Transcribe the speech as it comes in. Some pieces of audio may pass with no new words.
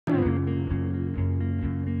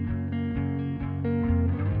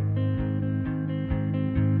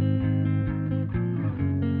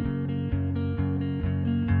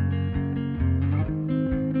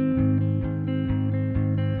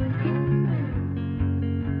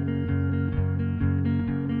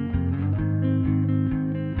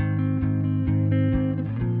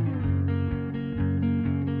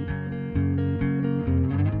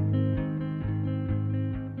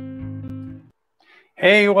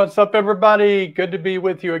Hey, what's up, everybody? Good to be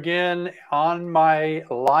with you again on my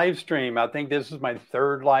live stream. I think this is my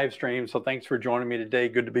third live stream, so thanks for joining me today.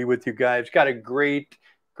 Good to be with you guys. Got a great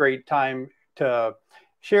time to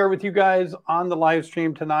share with you guys on the live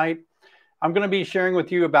stream tonight. I'm going to be sharing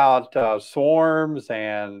with you about swarms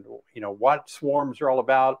and what swarms are all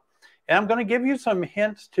about, and I'm going to give you some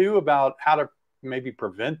hints too about how to maybe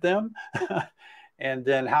prevent them, and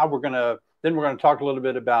then we're going to talk a little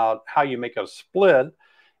bit about how you make a split,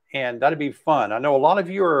 and that'd be fun. I know a lot of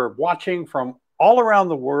you are watching from all around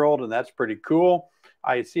the world, and that's pretty cool.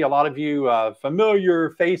 I see a lot of you familiar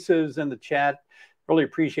faces in the chat. Really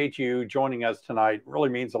appreciate you joining us tonight. Really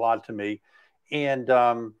means a lot to me. And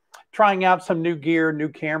trying out some new gear, new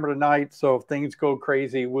camera tonight. So if things go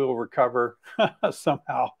crazy, we'll recover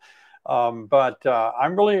somehow. But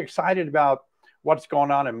I'm really excited about what's going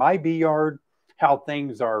on in my bee yard, how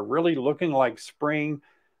things are really looking like spring.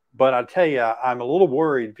 But I tell you, I'm a little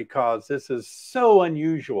worried because this is so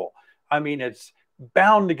unusual. I mean, it's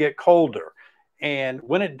bound to get colder. And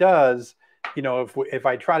when it does, if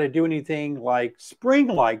I try to do anything like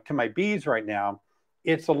spring-like to my bees right now,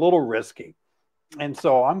 it's a little risky. And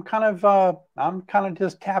so I'm kind of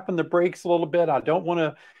just tapping the brakes a little bit. I don't want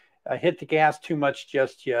to hit the gas too much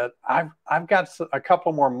just yet. I've got a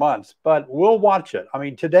couple more months, but we'll watch it. I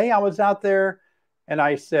mean, today I was out there and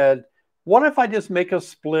I said, what if I just make a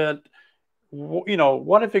split?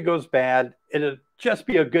 What if it goes bad? It'll just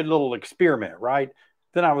be a good little experiment, right?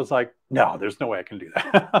 Then I was like, no, there's no way I can do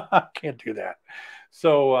that. I can't do that.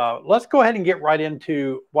 So let's go ahead and get right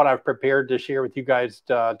into what I've prepared to share with you guys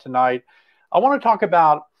tonight. I want to talk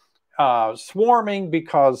about swarming,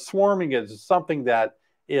 because swarming is something that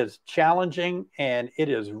is challenging, and it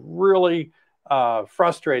is really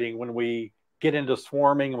frustrating when we get into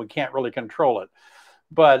swarming and we can't really control it.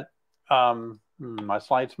 But my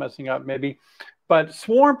slide's messing up maybe. But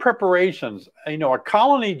swarm preparations, a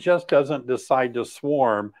colony just doesn't decide to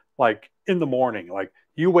swarm like in the morning. Like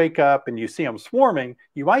you wake up and you see them swarming,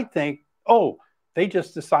 you might think, oh, they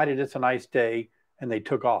just decided it's a nice day and they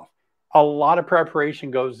took off. A lot of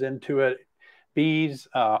preparation goes into it. Bees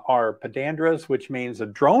are pedandrous, which means the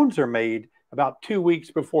drones are made about 2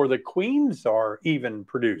 weeks before the queens are even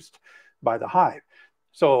produced by the hive.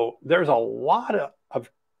 So there's a lot of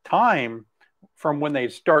time from when they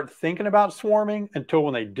start thinking about swarming until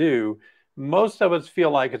when they do. Most of us feel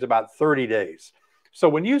like it's about 30 days. So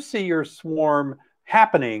when you see your swarm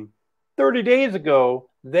happening 30 days ago,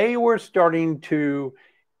 they were starting to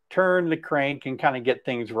turn the crank and kind of get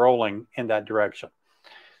things rolling in that direction.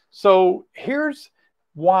 So here's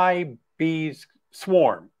why bees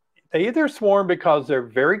swarm. They either swarm because they're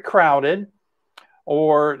very crowded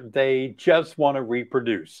or they just want to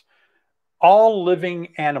reproduce. All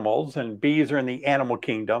living animals, and bees are in the animal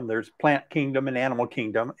kingdom. There's plant kingdom and animal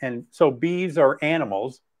kingdom. And so bees are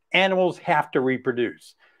animals. Animals have to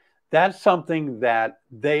reproduce. That's something that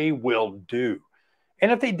they will do.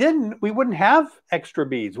 And if they didn't, we wouldn't have extra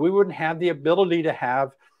bees. We wouldn't have the ability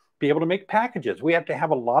to be able to make packages. We have to have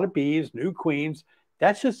a lot of bees, new queens.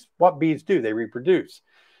 That's just what bees do. They reproduce.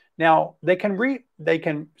 Now, they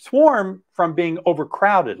can swarm from being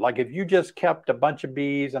overcrowded. Like if you just kept a bunch of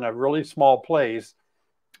bees in a really small place,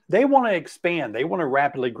 they want to expand. They want to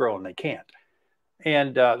rapidly grow, and they can't.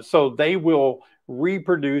 And so they will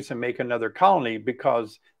reproduce and make another colony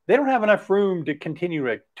because they don't have enough room to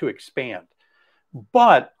continue to expand.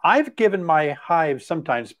 But I've given my hives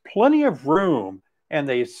sometimes plenty of room, and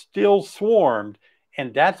they still swarmed.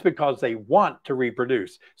 And that's because they want to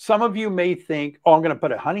reproduce. Some of you may think, oh, I'm going to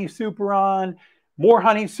put a honey super on, more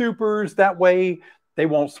honey supers. That way they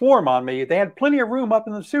won't swarm on me. They had plenty of room up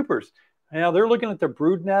in the supers. Now they're looking at their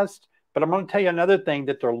brood nest, but I'm going to tell you another thing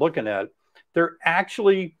that they're looking at. They're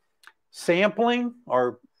actually sampling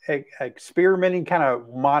or experimenting, kind of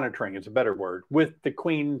monitoring is a better word, with the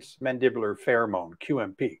queen's mandibular pheromone,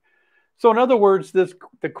 QMP. So in other words,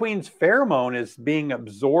 the queen's pheromone is being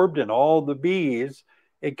absorbed in all the bees.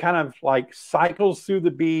 It kind of like cycles through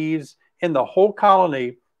the bees in the whole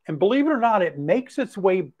colony. And believe it or not, it makes its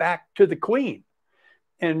way back to the queen.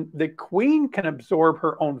 And the queen can absorb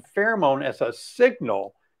her own pheromone as a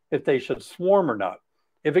signal if they should swarm or not.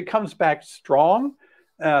 If it comes back strong,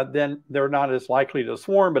 then they're not as likely to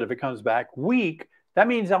swarm. But if it comes back weak, that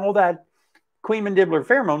means all that queen mandibular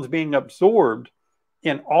pheromone is being absorbed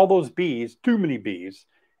in all those bees, too many bees,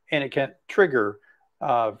 and it can trigger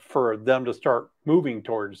for them to start moving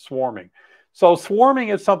towards swarming. So swarming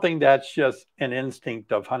is something that's just an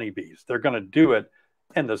instinct of honeybees. They're going to do it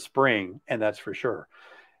in the spring, and that's for sure.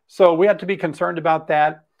 So we have to be concerned about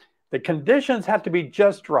that. The conditions have to be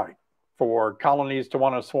just right for colonies to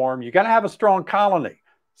want to swarm, you got to have a strong colony.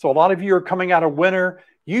 So a lot of you are coming out of winter,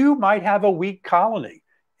 you might have a weak colony,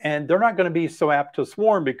 and they're not going to be so apt to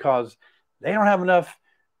swarm because they don't have enough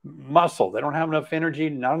muscle. They don't have enough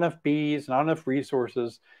energy, not enough bees, not enough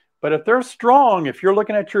resources. But if they're strong, if you're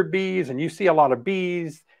looking at your bees and you see a lot of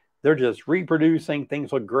bees, they're just reproducing,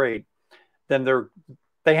 things look great, then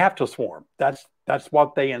they have to swarm. That's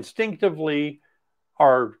what they instinctively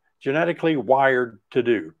are genetically wired to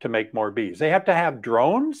do, to make more bees. They have to have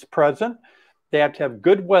drones present. They have to have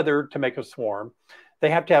good weather to make a swarm.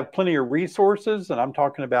 They have to have plenty of resources, and I'm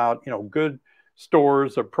talking about, good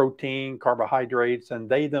stores of protein, carbohydrates, and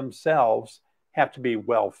they themselves have to be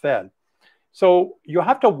well fed. So you'll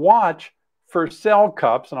have to watch for cell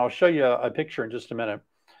cups, and I'll show you a picture in just a minute,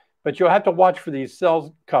 but you'll have to watch for these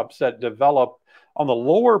cell cups that develop on the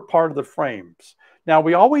lower part of the frames. Now,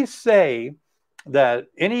 we always say that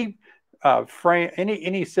any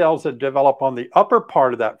cells that develop on the upper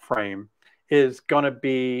part of that frame is going to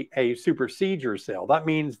be a supersedure cell. That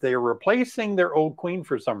means they're replacing their old queen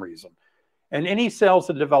for some reason. And any cells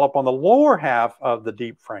that develop on the lower half of the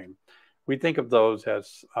deep frame, we think of those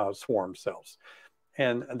as swarm cells.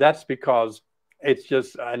 And that's because it's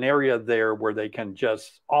just an area there where they can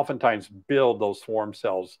just oftentimes build those swarm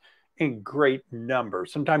cells in great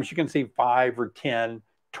numbers. Sometimes you can see 5 or 10,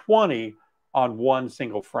 20 on one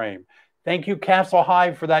single frame. Thank you, Castle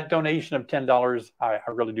Hive, for that donation of $10. I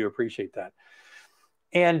really do appreciate that.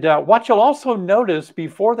 And what you'll also notice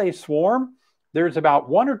before they swarm, there's about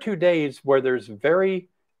 1 or 2 days where there's very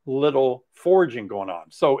little foraging going on.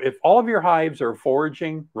 So if all of your hives are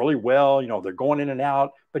foraging really well, they're going in and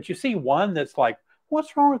out, but you see one that's like,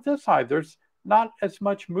 what's wrong with this hive? There's not as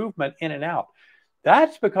much movement in and out.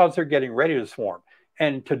 That's because they're getting ready to swarm.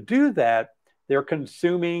 And to do that, they're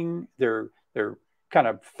consuming, they're kind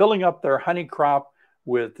of filling up their honey crop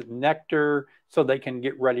with nectar so they can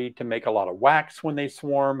get ready to make a lot of wax when they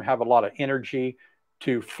swarm, have a lot of energy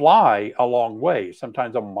to fly a long way,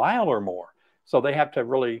 sometimes a mile or more. So they have to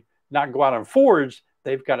really not go out and forage.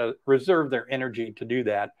 They've got to reserve their energy to do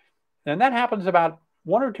that. And that happens about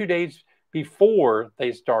 1 or 2 days before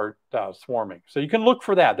they start swarming. So you can look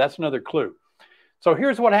for that. That's another clue. So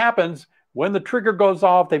here's what happens when the trigger goes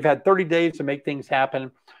off. They've had 30 days to make things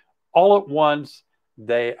happen. All at once,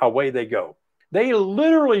 away they go. They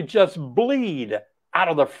literally just bleed out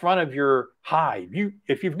of the front of your hive.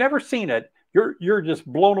 If you've never seen it, you're just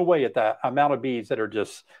blown away at the amount of bees that are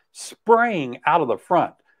just spraying out of the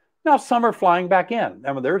front. Now, some are flying back in.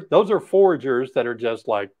 I mean, those are foragers that are just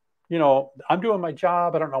like, I'm doing my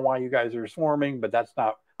job. I don't know why you guys are swarming, but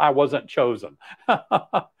I wasn't chosen.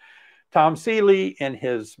 Tom Seeley, in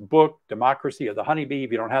his book, Democracy of the Honeybee,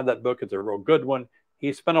 if you don't have that book, it's a real good one.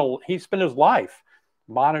 He spent his life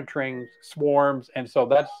monitoring swarms. And so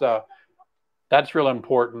that's real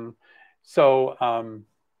important. So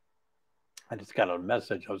I just got a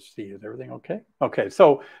message. Let's see, is everything okay? Okay,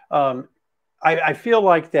 so I feel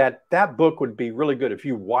like that book would be really good if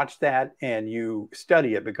you watch that and you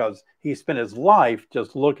study it, because he spent his life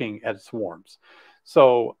just looking at swarms.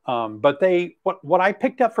 So, but what I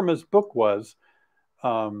picked up from his book was,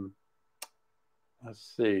 let's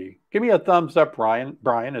see, give me a thumbs up, Brian.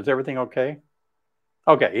 Brian, is everything okay?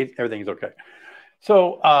 Okay, everything's okay.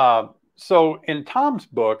 So, so in Tom's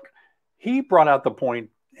book, he brought out the point,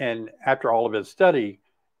 and after all of his study,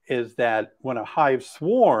 is that when a hive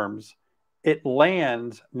swarms, it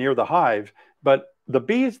lands near the hive, but the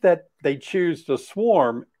bees that they choose to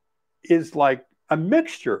swarm is like a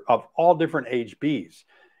mixture of all different age bees.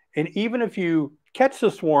 And even if you catch the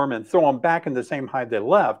swarm and throw them back in the same hive they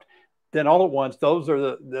left, then all at once, those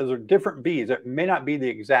are different bees. It may not be the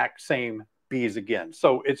exact same bees again.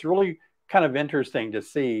 So it's really kind of interesting to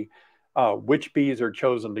see which bees are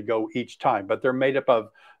chosen to go each time, but they're made up of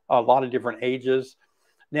a lot of different ages.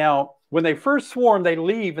 Now, when they first swarm, they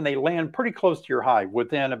leave and they land pretty close to your hive,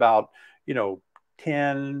 within about,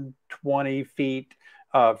 10, 20 feet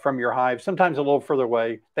from your hive, sometimes a little further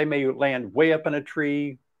away. They may land way up in a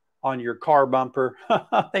tree on your car bumper.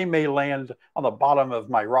 They may land on the bottom of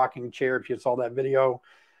my rocking chair, if you saw that video.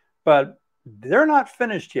 But they're not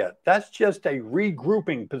finished yet. That's just a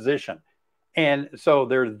regrouping position. And so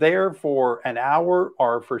they're there for an hour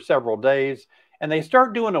or for several days, and they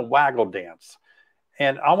start doing a waggle dance.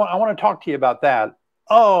 And I want to talk to you about that.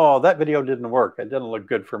 Oh, that video didn't work. It didn't look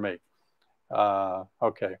good for me.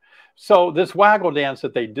 Okay. So this waggle dance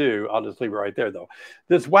that they do, I'll just leave it right there though.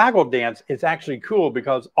 This waggle dance is actually cool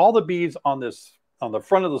because all the bees on the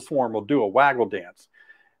front of the swarm will do a waggle dance.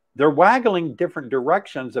 They're waggling different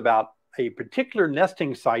directions about a particular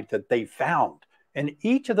nesting site that they found. And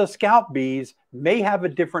each of the scout bees may have a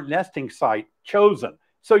different nesting site chosen.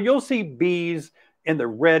 So you'll see bees in the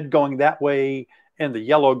red going that way and the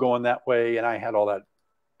yellow going that way. And I had all that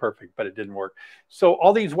perfect, but it didn't work. So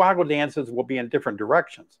all these waggle dances will be in different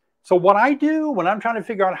directions. So what I do when I'm trying to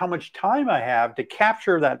figure out how much time I have to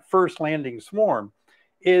capture that first landing swarm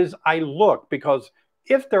is I look, because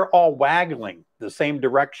if they're all waggling the same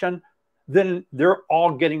direction, then they're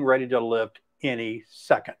all getting ready to lift any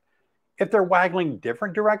second. If they're waggling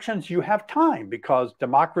different directions, you have time because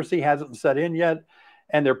democracy hasn't set in yet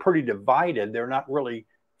and they're pretty divided. They're not really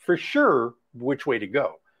for sure which way to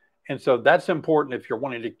go. And so that's important if you're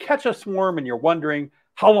wanting to catch a swarm and you're wondering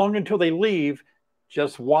how long until they leave.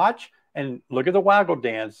 Just watch and look at the waggle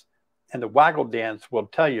dance, and the waggle dance will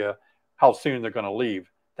tell you how soon they're going to leave.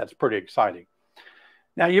 That's pretty exciting.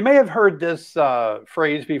 Now, you may have heard this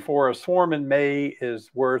phrase before: a swarm in May is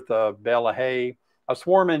worth a bale of hay. A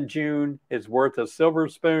swarm in June is worth a silver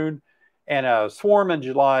spoon, and a swarm in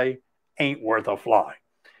July ain't worth a fly.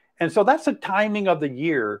 And so that's the timing of the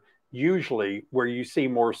year, usually, where you see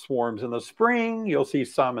more swarms. In the spring, you'll see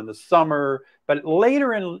some in the summer, but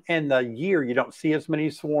later in the year, you don't see as many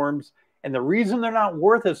swarms. And the reason they're not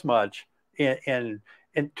worth as much to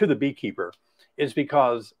the beekeeper is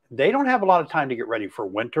because they don't have a lot of time to get ready for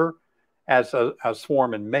winter as a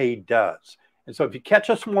swarm in May does. And so if you catch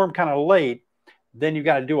a swarm kind of late, then you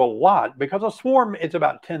got to do a lot, because a swarm is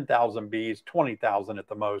about 10,000 bees, 20,000 at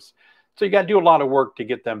the most. So you got to do a lot of work to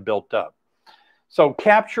get them built up. So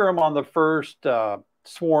capture them on the first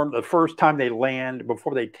swarm, the first time they land,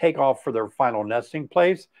 before they take off for their final nesting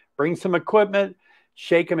place. Bring some equipment,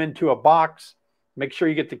 shake them into a box, make sure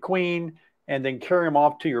you get the queen, and then carry them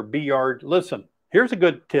off to your bee yard. Listen, here's a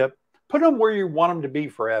good tip. Put them where you want them to be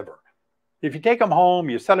forever. If you take them home,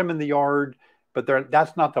 you set them in the yard, but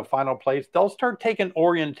that's not the final place, they'll start taking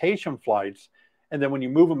orientation flights. And then when you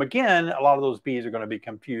move them again, a lot of those bees are going to be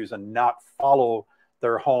confused and not follow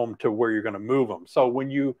their home to where you're going to move them. So when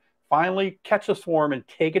you finally catch a swarm and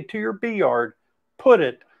take it to your bee yard, put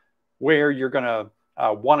it where you're going to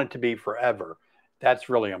want it to be forever. That's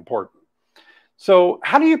really important. So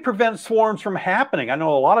how do you prevent swarms from happening? I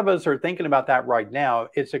know a lot of us are thinking about that right now.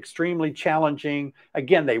 It's extremely challenging.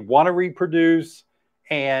 Again, they want to reproduce,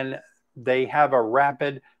 and they have a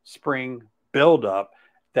rapid spring buildup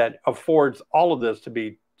that affords all of this to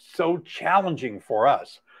be so challenging for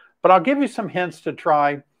us. But I'll give you some hints to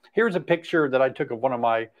try. Here's a picture that I took of one of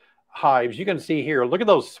my hives. You can see here, look at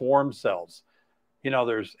those swarm cells. You know,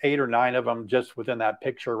 there's 8 or 9 of them just within that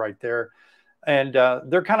picture right there. And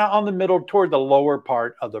they're kind of on the middle toward the lower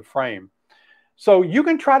part of the frame. So you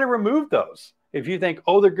can try to remove those. If you think,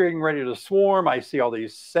 oh, they're getting ready to swarm, I see all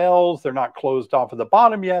these cells, they're not closed off at the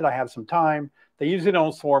bottom yet, I have some time. They usually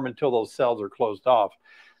don't swarm until those cells are closed off.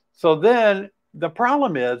 So then the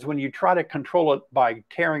problem is when you try to control it by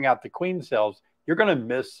tearing out the queen cells, you're going to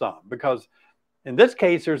miss some, because in this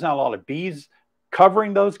case, there's not a lot of bees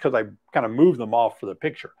covering those because I kind of moved them off for the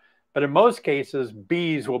picture. But in most cases,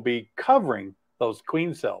 bees will be covering those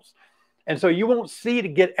queen cells. And so you won't see to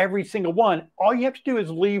get every single one. All you have to do is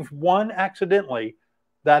leave one accidentally.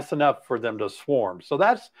 That's enough for them to swarm. So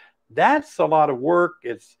that's a lot of work.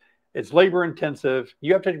 It's labor intensive.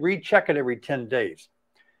 You have to recheck it every 10 days.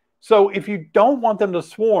 So if you don't want them to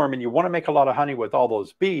swarm and you want to make a lot of honey with all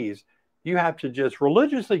those bees, you have to just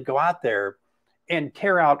religiously go out there and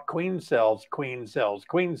tear out queen cells, queen cells,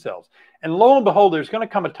 queen cells. And lo and behold, there's going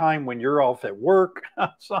to come a time when you're off at work.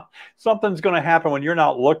 Something's going to happen when you're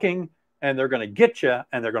not looking, and they're going to get you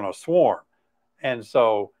and they're going to swarm. And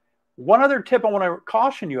so one other tip I want to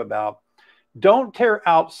caution you about: don't tear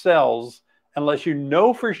out cells unless you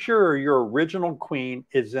know for sure your original queen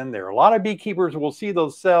is in there. A lot of beekeepers will see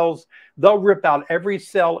those cells. They'll rip out every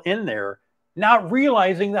cell in there, not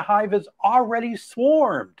realizing the hive has already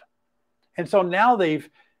swarmed. And so now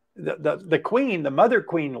the queen, the mother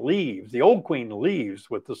queen leaves, the old queen leaves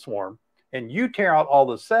with the swarm, and you tear out all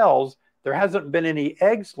the cells. There hasn't been any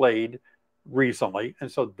eggs laid recently,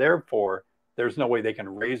 and so therefore there's no way they can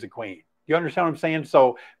raise a queen. You understand what I'm saying?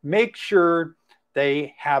 So make sure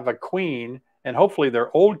they have a queen, and hopefully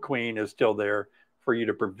their old queen is still there for you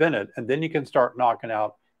to prevent it, and then you can start knocking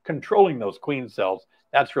out, controlling those queen cells.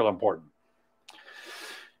 That's real important.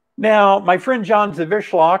 Now, my friend John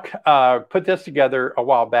Zavishlock put this together a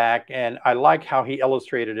while back, and I like how he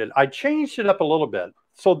illustrated it. I changed it up a little bit.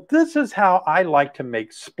 So this is how I like to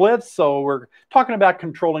make splits. So we're talking about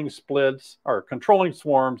controlling splits, or controlling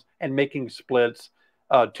swarms and making splits,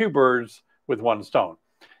 2 birds with 1 stone.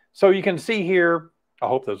 So you can see here, I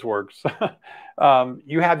hope this works.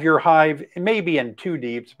 You have your hive, it may be in 2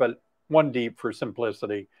 deeps, but 1 deep for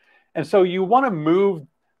simplicity. And so you want to move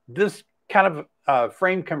this kind of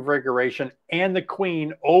frame configuration and the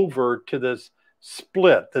queen over to this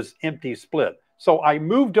split, this empty split. So I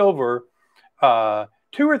moved over 2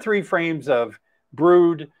 or 3 frames of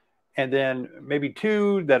brood, and then maybe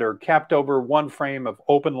 2 that are capped over. 1 frame of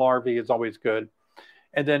open larvae is always good.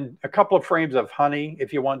 And then a couple of frames of honey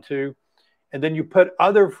if you want to. And then you put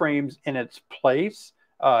other frames in its place,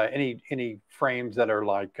 any frames that are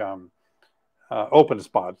like open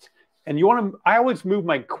spots. And you want to, I always move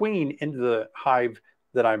my queen into the hive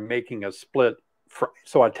that I'm making a split for.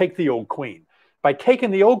 So I take the old queen. By taking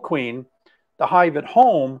the old queen, the hive at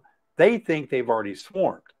home, they think they've already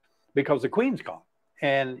swarmed because the queen's gone.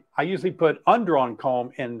 And I usually put undrawn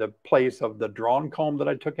comb in the place of the drawn comb that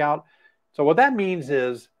I took out. So what that means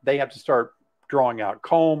is they have to start drawing out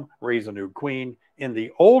comb, raise a new queen. In the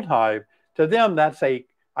old hive, to them, that's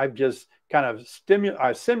I've just kind of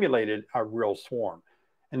simulated a real swarm.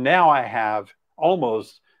 And now I have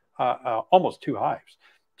almost 2 hives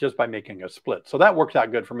just by making a split. So that works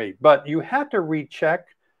out good for me. But you have to recheck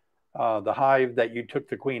the hive that you took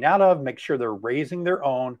the queen out of, make sure they're raising their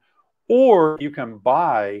own, or you can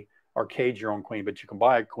buy or cage your own queen, but you can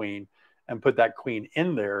buy a queen and put that queen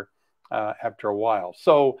in there after a while.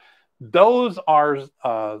 So those are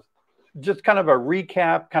just kind of a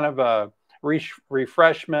recap, kind of a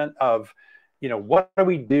refreshment of, what do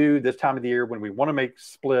we do this time of the year when we want to make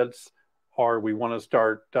splits or we want to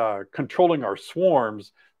start controlling our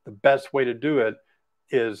swarms. The best way to do it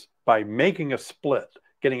is by making a split,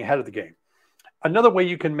 getting ahead of the game. Another way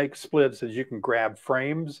you can make splits is you can grab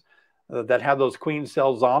frames that have those queen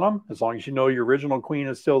cells on them, as long as you know your original queen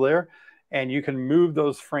is still there, and you can move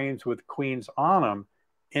those frames with queens on them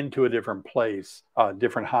into a different place,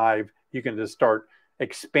 different hive. You can just start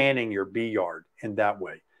expanding your bee yard in that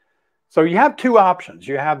way. So you have 2 options.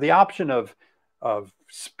 You have the option of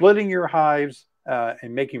splitting your hives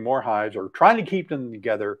and making more hives, or trying to keep them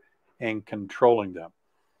together and controlling them.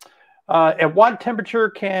 At what temperature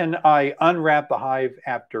can I unwrap the hive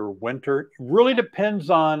after winter? It really depends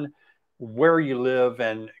on where you live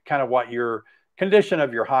and kind of what your condition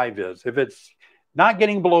of your hive is. If it's not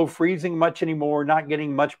getting below freezing much anymore, not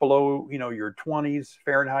getting much below, your 20s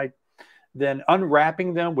Fahrenheit, then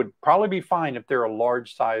unwrapping them would probably be fine if they're a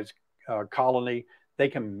large size colony. They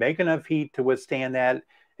can make enough heat to withstand that.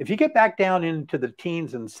 If you get back down into the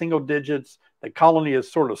teens and single digits, the colony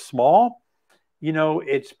is sort of small,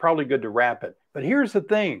 it's probably good to wrap it. But here's the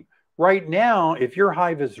thing. Right now, if your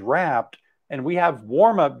hive is wrapped and we have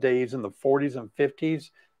warm-up days in the 40s and 50s,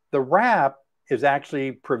 the wrap is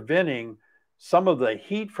actually preventing some of the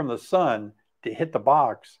heat from the sun to hit the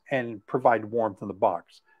box and provide warmth in the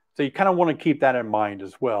box. So you kind of want to keep that in mind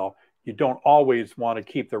as well. You don't always want to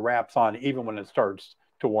keep the wraps on even when it starts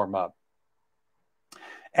to warm up.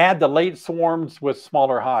 Add the late swarms with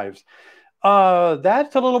smaller hives.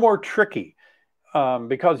 That's a little more tricky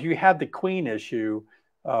because you have the queen issue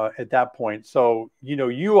at that point. So,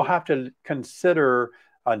 you will have to consider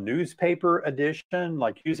a newspaper edition,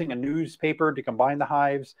 like using a newspaper to combine the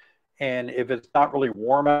hives. And if it's not really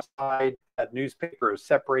warm outside, that newspaper is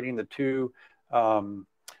separating the two.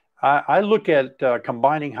 I look at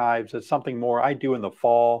combining hives as something more I do in the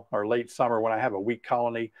fall or late summer when I have a weak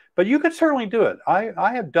colony. But you could certainly do it.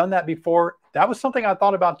 I have done that before. That was something I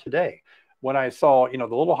thought about today when I saw, the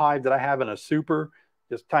little hive that I have in a super,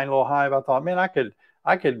 this tiny little hive. I thought, man, I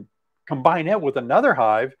could combine it with another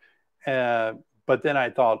hive. But then I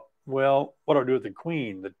thought, well, what do I do with the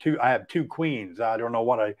queen? I have 2 queens. I don't know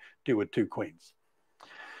what I do with 2 queens.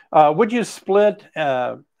 Would you split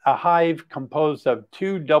a hive composed of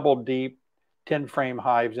 2 double deep 10 frame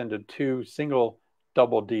hives into 2 single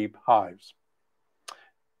double deep hives?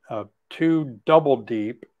 2 double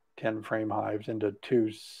deep 10 frame hives into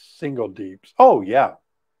 2 single deeps. Oh yeah.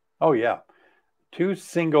 2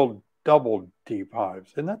 single double deep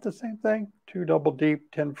hives. Isn't that the same thing? 2 double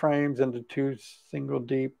deep 10 frames into 2 single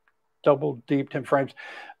deep double deep 10 frames.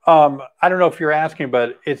 I don't know if you're asking,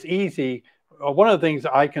 but it's easy. One of the things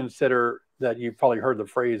I consider that you've probably heard the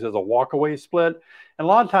phrase is a walkaway split. And a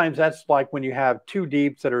lot of times that's like when you have 2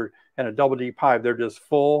 deeps that are in a double deep hive, they're just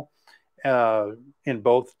full in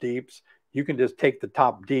both deeps. You can just take the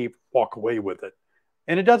top deep, walk away with it.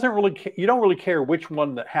 And it doesn't really, you don't really care which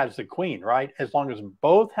one that has the queen, right? As long as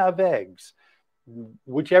both have eggs,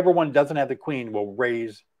 whichever one doesn't have the queen will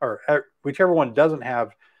raise, or whichever one doesn't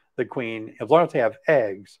have the queen, as long as they have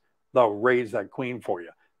eggs, they'll raise that queen for you.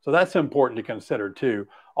 So that's important to consider too.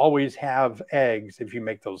 Always have eggs if you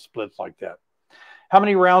make those splits like that. How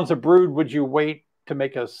many rounds of brood would you wait to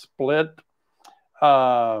make a split?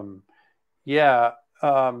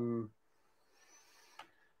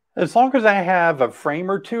 As long as I have a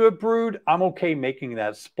frame or two of brood, I'm okay making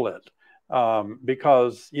that split.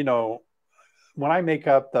 Because, you know, when I make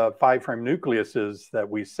up the 5-frame nucleuses that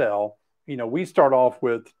we sell, you know, we start off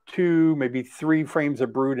with 2, maybe 3 frames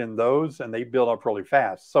of brood in those, and they build up really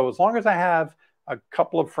fast. So as long as I have a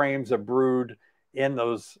couple of frames of brood in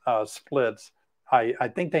those splits, I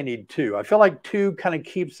think they need 2. I feel like 2 kind of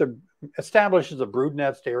establishes a brood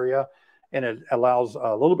nest area, and it allows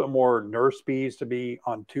a little bit more nurse bees to be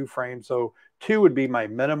on 2 frames. So 2 would be my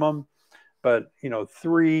minimum, but you know,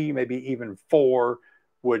 3, maybe even 4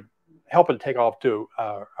 would help it take off to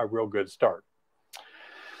a real good start.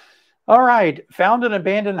 All right, found an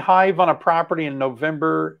abandoned hive on a property in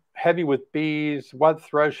November, heavy with bees. What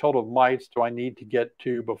threshold of mites do I need to get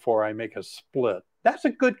to before I make a split? That's a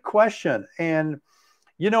good question. And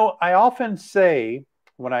you know, I often say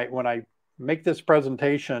when I make this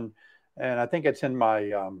presentation, and I think it's in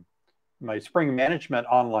my my spring management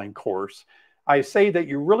online course, I say that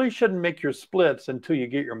you really shouldn't make your splits until you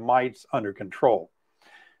get your mites under control.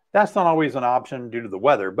 That's not always an option due to the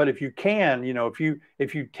weather, but if you can, you know, if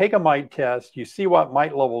you take a mite test, you see what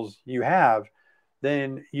mite levels you have,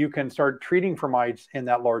 then you can start treating for mites in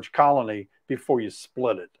that large colony before you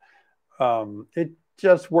split it. It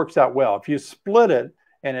just works out well. If you split it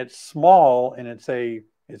and it's small and it's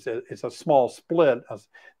a small split,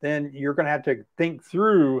 then you're going to have to think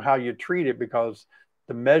through how you treat it, because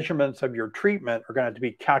the measurements of your treatment are going to have to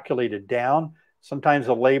be calculated down. Sometimes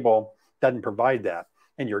the label doesn't provide that,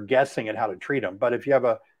 and you're guessing at how to treat them. But if you have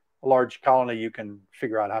a large colony, you can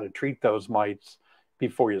figure out how to treat those mites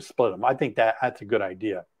before you split them. I think that's a good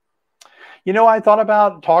idea. You know, I thought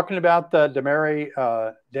about talking about the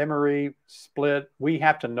Demery split. We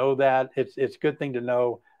have to know that. It's a good thing to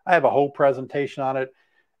know. I have a whole presentation on it.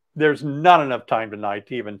 There's not enough time tonight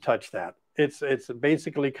to even touch that. It's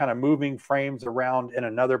basically kind of moving frames around in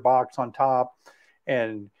another box on top,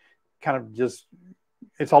 and kind of just,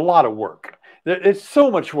 it's a lot of work. It's so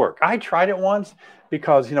much work. I tried it once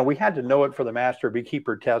because, you know, we had to know it for the Master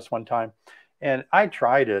Beekeeper test one time, and I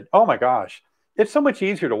tried it. Oh my gosh. It's so much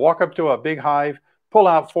easier to walk up to a big hive, pull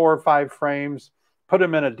out 4 or 5 frames, put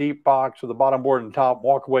them in a deep box with the bottom board and top,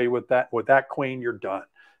 walk away with that queen, you're done.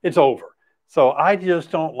 It's over. So I just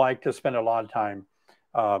don't like to spend a lot of time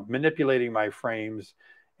manipulating my frames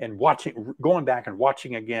and going back and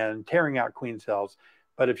watching again, tearing out queen cells.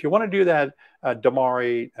 But if you want to do that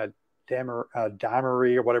Demery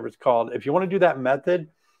or whatever it's called, if you want to do that method,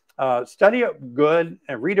 study it good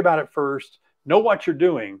and read about it first. Know what you're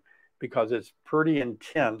doing, because it's pretty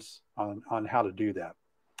intense on how to do that.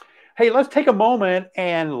 Hey, let's take a moment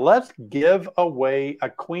and let's give away a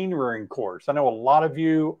queen rearing course. I know a lot of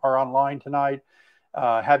you are online tonight,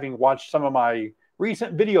 having watched some of my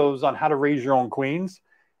recent videos on how to raise your own queens.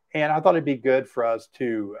 And I thought it'd be good for us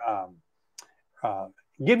to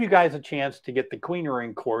give you guys a chance to get the queen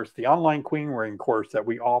rearing course, the online queen rearing course that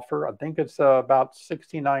we offer. I think it's about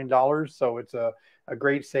 $69. So it's a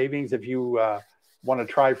great savings if you want to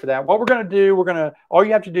try for that. What we're going to do, all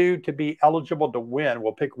you have to do to be eligible to win,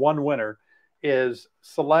 we'll pick one winner, is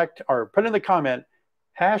select or put in the comment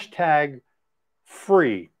hashtag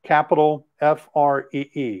free, capital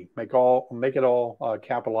FREE. Make it all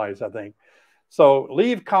capitalized, I think. So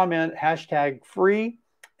leave comment hashtag free,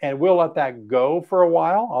 and we'll let that go for a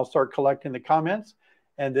while. I'll start collecting the comments,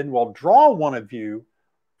 and then we'll draw one of you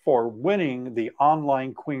for winning the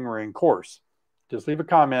online queen rearing course. Just leave a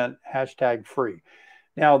comment, hashtag free.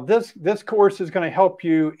 Now, this course is going to help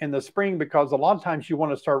you in the spring, because a lot of times you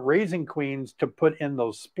want to start raising queens to put in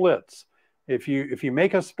those splits. If you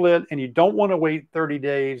make a split and you don't want to wait 30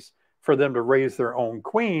 days for them to raise their own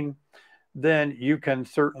queen, then you can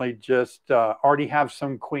certainly just already have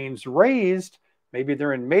some queens raised. Maybe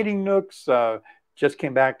they're in mating nooks, just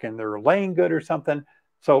came back and they're laying good or something.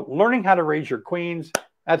 So learning how to raise your queens,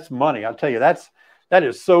 that's money. I'll tell you, that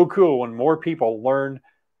is so cool when more people learn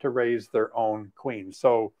to raise their own queens.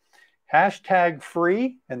 So hashtag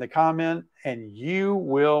free in the comment, and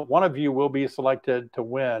one of you will be selected to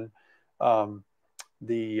win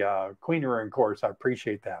the queen rearing course. I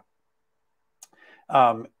appreciate that.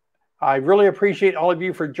 I really appreciate all of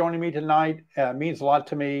you for joining me tonight. It means a lot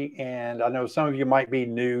to me, and I know some of you might be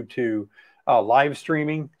new to live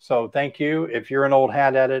streaming, so thank you. If you're an old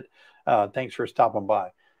hat at it, thanks for stopping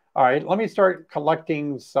by. All right, let me start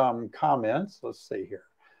collecting some comments. Let's see here.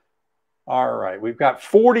 All right, we've got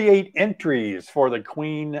 48 entries for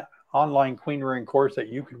the online queen rearing course that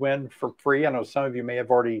you could win for free. I know some of you may have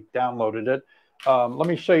already downloaded it. Let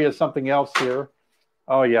me show you something else here.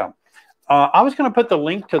 Oh, yeah. I was going to put the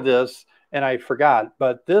link to this, and I forgot,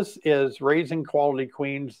 but this is Raising Quality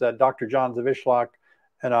Queens that Dr. John Zavishlak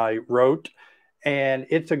and I wrote. And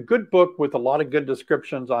it's a good book with a lot of good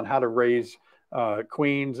descriptions on how to raise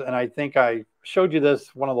queens. And I think I showed you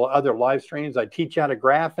this one of the other live streams. I teach you how to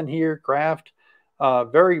graft in here, graft.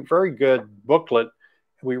 Very, very good booklet.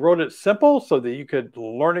 We wrote it simple so that you could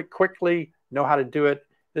learn it quickly, know how to do it.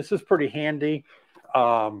 This is pretty handy.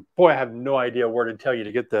 Boy, I have no idea where to tell you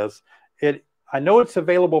to get this. I know it's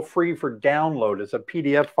available free for download. It's a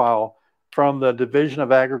PDF file from the Division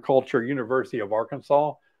of Agriculture, University of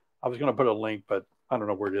Arkansas. I was going to put a link, but I don't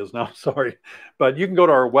know where it is now. Sorry. But you can go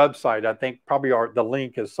to our website. I think probably the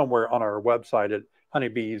link is somewhere on our website at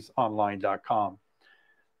honeybeesonline.com.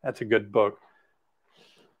 That's a good book.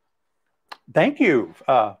 Thank you,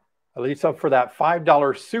 Elisa, for that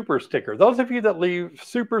 $5 super sticker. Those of you that leave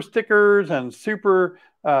super stickers and super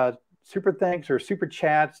thanks or super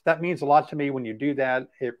chats, that means a lot to me when you do that.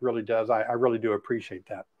 It really does. I really do appreciate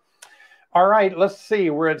that. All right, let's see.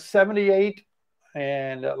 We're at 78.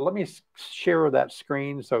 And let me share that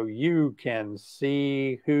screen so you can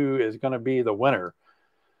see who is going to be the winner.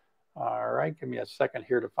 All right, give me a second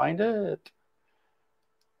here to find it.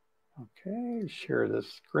 Okay, share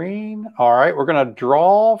this screen. All right, we're going to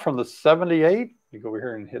draw from the 78. You go over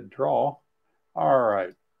here and hit draw. All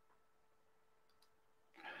right.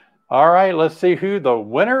 All right, let's see who the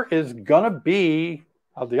winner is going to be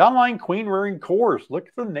of the online queen rearing course. Look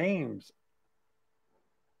at the names.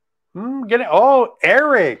 Oh,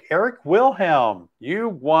 Eric Wilhelm, you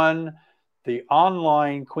won the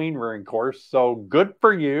online queen rearing course. So good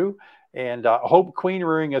for you. And I hope queen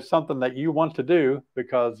rearing is something that you want to do,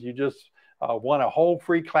 because you just won a whole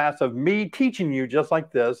free class of me teaching you just like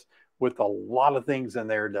this, with a lot of things in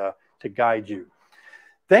there to guide you.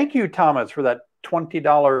 Thank you, Thomas, for that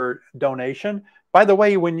 $20 donation. By the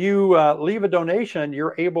way, when you leave a donation,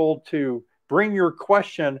 you're able to bring your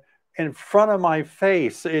question in front of my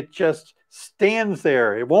face. It just stands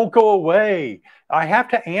there. It won't go away. I have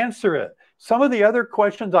to answer it. Some of the other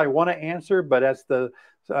questions I want to answer, but as the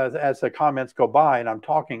comments go by and I'm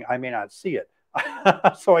talking, I may not see it.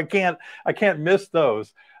 So I can't miss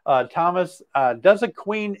those. Thomas, does a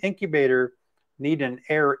queen incubator need an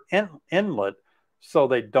air inlet so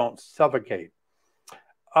they don't suffocate?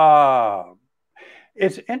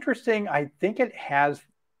 It's interesting. I think it has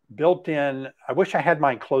built in. I wish I had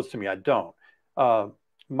mine close to me. I don't.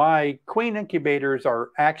 My queen incubators are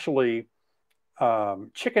actually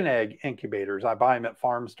chicken egg incubators. I buy them at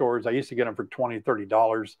farm stores. I used to get them for $20,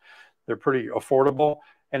 $30. They're pretty affordable.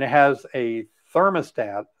 And it has a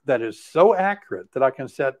thermostat that is so accurate that I can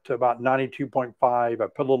set to about 92.5. I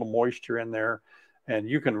put a little moisture in there, and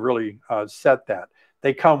you can really set that.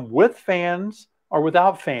 They come with fans or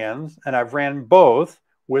without fans, and I've ran both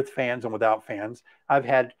with fans and without fans. I've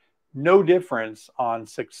had no difference on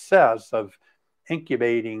success of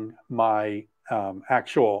incubating my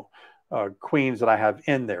actual queens that I have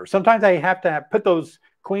in there. Sometimes I have to put those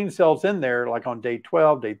queen cells in there like on day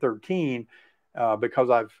 12, day 13, because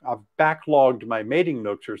I've backlogged my mating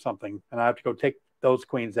nooks or something, and I have to go take those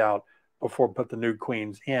queens out before I put the new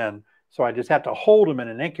queens in. So I just have to hold them in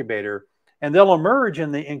an incubator, and they'll emerge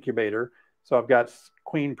in the incubator. So I've got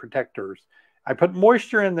queen protectors. I put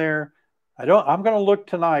moisture in there. I'm going to look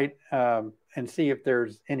tonight and see if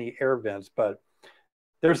there's any air vents, but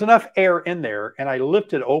there's enough air in there, and I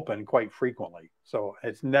lift it open quite frequently. So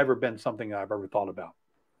it's never been something that I've ever thought about.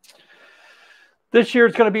 This year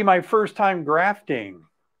it's going to be my first time grafting,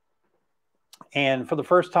 and for the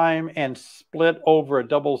first time, and split over a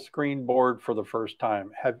double screen board for the first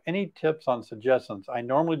time. Have any tips on suggestions? I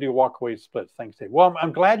normally do walkaway splits. Thanks, Dave. Well,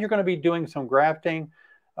 I'm glad you're going to be doing some grafting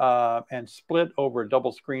and split over a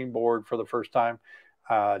double screen board for the first time.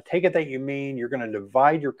 Take it that you mean you're going to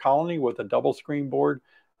divide your colony with a double screen board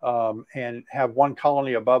and have one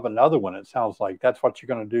colony above another one. It sounds like that's what you're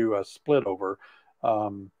going to do a split over.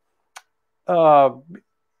 You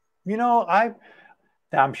know,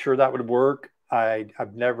 I'm sure that would work. I've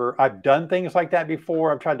done things like that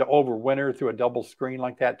before. I've tried to overwinter through a double screen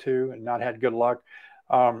like that too, and not had good luck.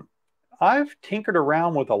 I've tinkered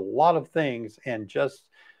around with a lot of things, and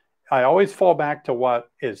I always fall back to what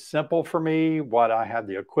is simple for me, what I have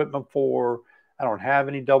the equipment for. I don't have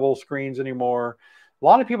any double screens anymore. A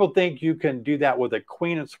lot of people think you can do that with a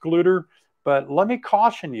queen excluder, but let me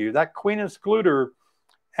caution you, that queen excluder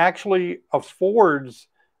actually affords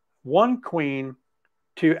one queen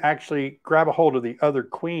to actually grab a hold of the other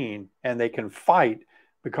queen, and they can fight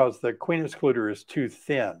because the queen excluder is too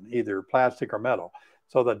thin, either plastic or metal.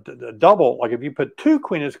 So the double, like if you put two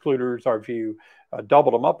queen excluders, or if you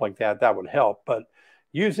double them up like that, that would help. But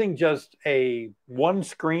using just one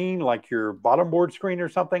screen, like your bottom board screen or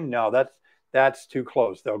something, no, that's too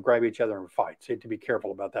close. They'll grab each other and fight. So you have to be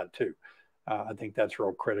careful about that too. I think that's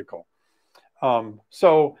real critical.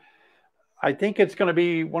 So I think it's going to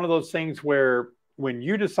be one of those things where when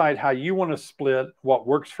you decide how you want to split what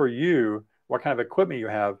works for you, what kind of equipment you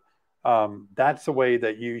have, that's the way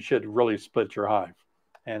that you should really split your hive.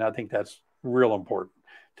 And I think that's real important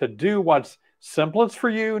to do what's simplest for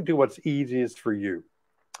you, do what's easiest for you.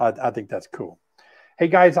 I think that's cool. Hey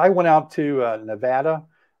guys, I went out to Nevada.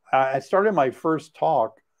 I started my first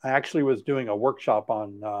talk. I actually was doing a workshop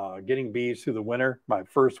on getting bees through the winter. My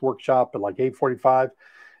first workshop at like 8:45,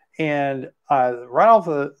 and right off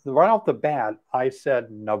the bat, I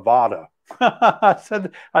said Nevada. I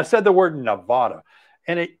said the word Nevada,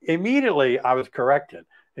 and immediately I was corrected.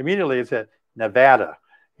 Immediately it said Nevada.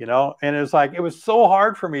 You know, and it's like, it was so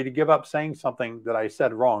hard for me to give up saying something that I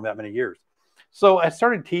said wrong that many years. So I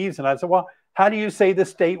started teasing. I said, well, how do you say the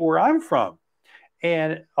state where I'm from?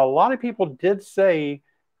 And a lot of people did say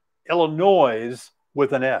Illinois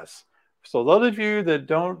with an S. So those of you that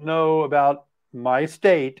don't know about my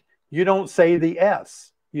state, you don't say the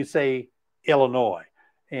S, you say Illinois.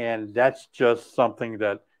 And that's just something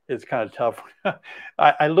that is kind of tough.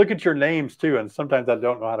 I look at your names too, and sometimes I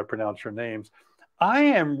don't know how to pronounce your names. I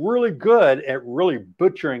am really good at really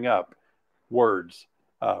butchering up words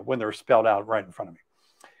when they're spelled out right in front of me.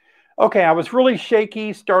 Okay, I was really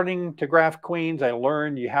shaky starting to graft queens. I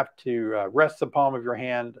learned you have to rest the palm of your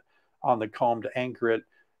hand on the comb to anchor it.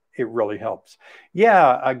 It really helps.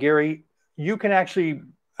 Yeah, Gary, you can actually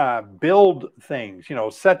build things, you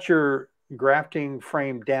know, set your grafting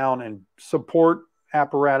frame down and support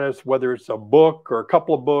apparatus, whether it's a book or a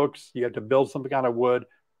couple of books. You have to build something out of wood,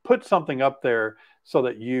 put something up there so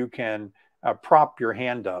that you can prop your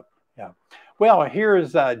hand up. Yeah. Well, here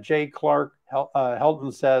is Jay Clark.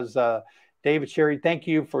 Helton says, David Sherry, thank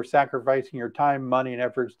you for sacrificing your time, money, and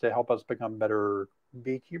efforts to help us become better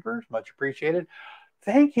beekeepers. Much appreciated.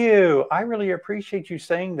 Thank you. I really appreciate you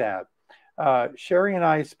saying that. Sherry and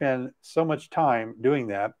I spend so much time doing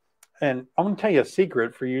that. And I'm going to tell you a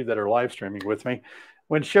secret for you that are live streaming with me.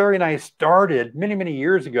 When Sherry and I started many, many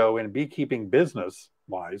years ago in beekeeping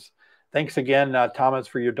business-wise, thanks again, Thomas,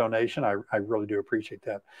 for your donation. I really do appreciate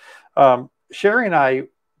that. Sherry and I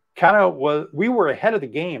we were ahead of the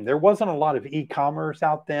game. There wasn't a lot of e-commerce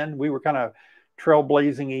out then. We were kind of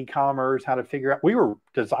trailblazing e-commerce, how to figure out. We were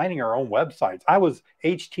designing our own websites. I was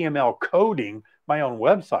HTML coding my own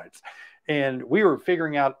websites, and we were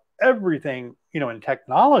figuring out everything, you know, in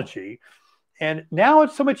technology. And now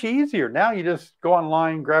it's so much easier. Now you just go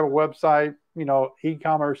online, grab a website, you know,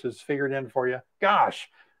 e-commerce is figured in for you. Gosh.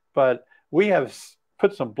 But we have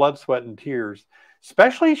put some blood, sweat, and tears,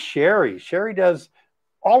 especially Sherry. Sherry does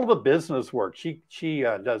all of the business work. She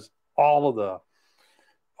does all of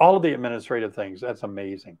the administrative things. That's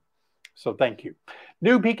amazing. So thank you.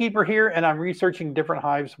 New beekeeper here, and I'm researching different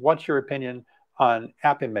hives. What's your opinion on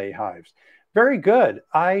Apame hives? Very good.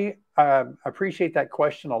 I appreciate that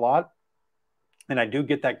question a lot, and I do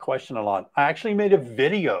get that question a lot. I actually made a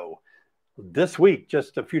video this week,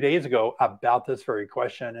 just a few days ago, about this very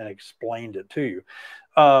question and explained it to you.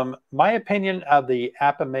 My opinion of the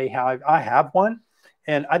Apame hive, I have one,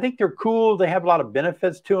 and I think they're cool. They have a lot of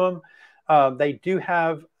benefits to them. They do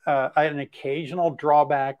have an occasional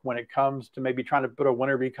drawback when it comes to maybe trying to put a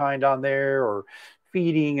winter bee kind on there or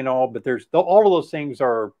feeding and all, but all of those things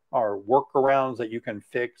are workarounds that you can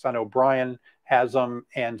fix. I know Brian has them,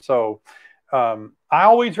 and so I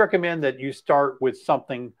always recommend that you start with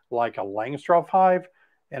something like a Langstroth hive.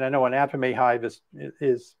 And I know an Apame hive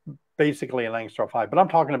is basically a Langstroth hive, but I'm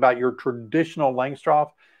talking about your traditional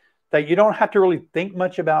Langstroth that you don't have to really think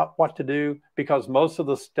much about what to do, because most of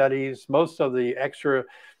the studies, most of the extra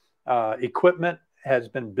equipment has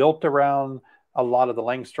been built around a lot of the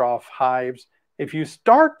Langstroth hives. If you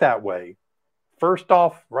start that way, first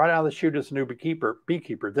off, right out of the chute as a new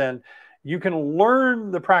beekeeper, then you can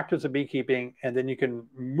learn the practice of beekeeping, and then you can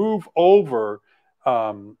move over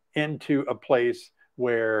into a place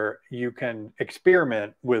where you can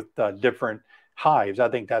experiment with different hives. I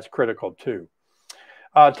think that's critical too.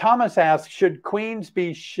 Thomas asks, should queens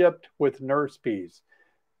be shipped with nurse bees?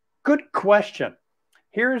 Good question.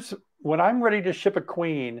 Here's when I'm ready to ship a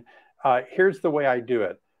queen, here's the way I do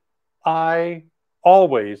it. I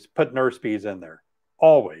always put nurse bees in there,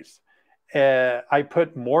 always. I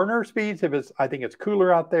put more nurse bees if I think it's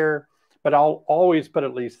cooler out there, but I'll always put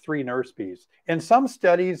at least 3 nurse bees. In some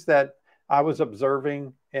studies that I was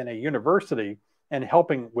observing in a university and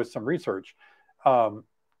helping with some research,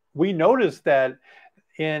 we noticed that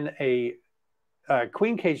in a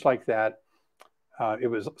queen cage like that, it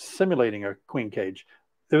was simulating a queen cage.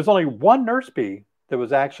 There was only 1 nurse bee that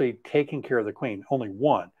was actually taking care of the queen, only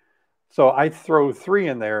one. So I throw 3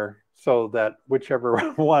 in there so that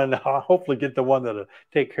whichever one, I'll hopefully get the one that'll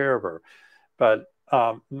take care of her. But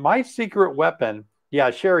my secret weapon, yeah,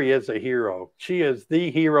 Sherry is a hero. She is the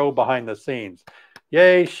hero behind the scenes.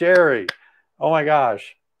 Yay, Sherry. Oh my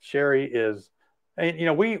gosh. Sherry is, and you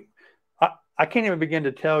know, I can't even begin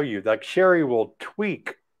to tell you, like Sherry will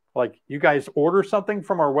tweak, like you guys order something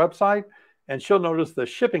from our website and she'll notice the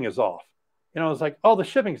shipping is off. You know, it's like, oh, the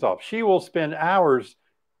shipping's off. She will spend hours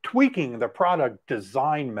tweaking the product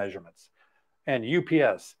design measurements and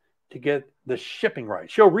UPS to get the shipping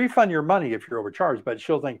right. She'll refund your money if you're overcharged, but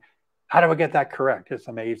she'll think, how do I get that correct? It's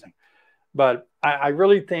amazing. But I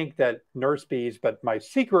really think that nurse bees, but my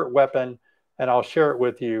secret weapon, and I'll share it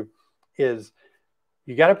with you, is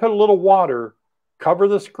you got to put a little water, cover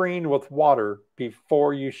the screen with water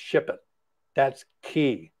before you ship it. That's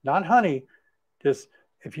key. Not honey, just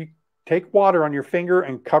if you take water on your finger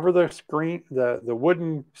and cover the screen, the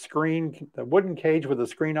wooden screen, the wooden cage with the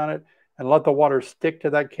screen on it, and let the water stick to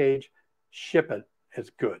that cage, ship it. It's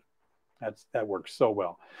good. That works so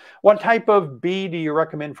well. What type of bee do you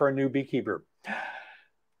recommend for a new beekeeper?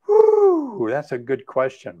 Whew, that's a good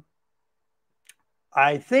question.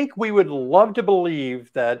 I think we would love to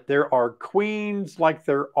believe that there are queens like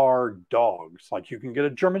there are dogs. Like you can get a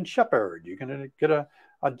German Shepherd, you can get a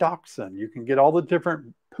Dachshund, you can get all the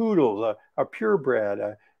different poodles, a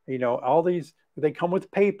purebred, you know, all these, they come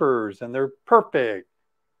with papers and they're perfect.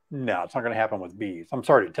 No, it's not going to happen with bees. I'm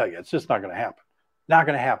sorry to tell you, it's just not going to happen. Not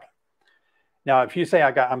going to happen. Now, if you say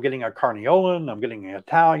I'm getting a Carniolan, I'm getting an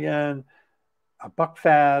Italian, a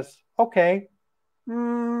Buckfast, okay,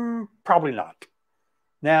 probably not.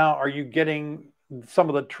 Now, are you getting some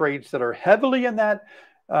of the traits that are heavily in that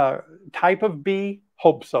type of bee?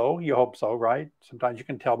 Hope so. You hope so, right? Sometimes you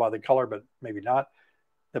can tell by the color, but maybe not.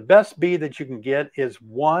 The best bee that you can get is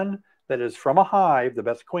one that is from a hive, the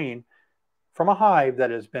best queen, from a hive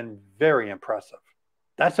that has been very impressive.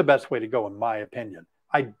 That's the best way to go, in my opinion.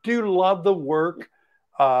 I do love the work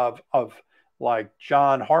of like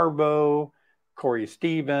John Harbaugh, Corey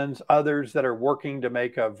Stevens, others that are working to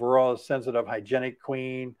make a varroa sensitive hygienic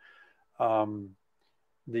queen. That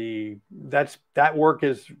work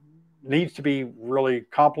needs to be really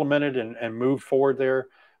complimented and moved forward there.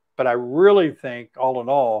 But I really think, all in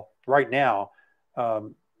all, right now,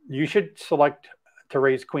 you should select to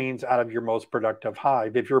raise queens out of your most productive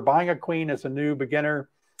hive. If you're buying a queen as a new beginner,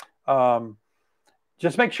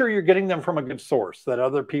 just make sure you're getting them from a good source that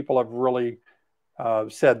other people have really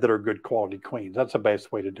said that are good quality queens. That's the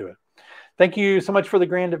best way to do it. Thank you so much for the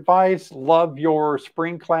grand advice. Love your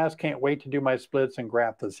spring class. Can't wait to do my splits and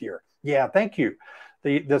graft this year. Yeah, thank you.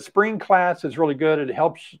 The spring class is really good. It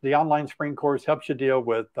helps, the online spring course helps you deal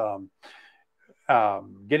with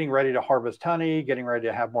getting ready to harvest honey, getting ready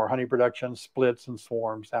to have more honey production, splits and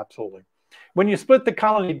swarms. Absolutely. When you split the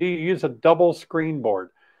colony, do you use a double screen board?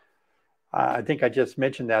 I think I just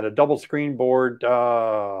mentioned that. A double screen board,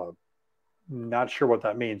 not sure what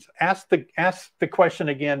that means. Ask the question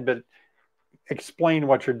again, but explain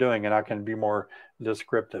what you're doing and I can be more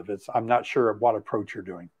descriptive. I'm not sure of what approach you're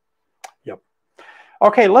doing. Yep.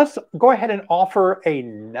 Okay, let's go ahead and offer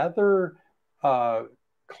another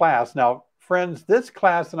class. Now, friends, this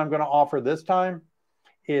class that I'm going to offer this time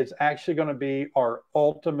is actually going to be our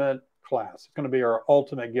ultimate class. It's going to be our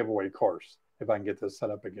ultimate giveaway course, if I can get this set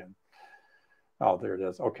up again. Oh, there it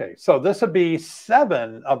is. Okay, so this would be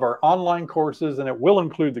 7 of our online courses, and it will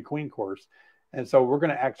include the Queen course. And so we're going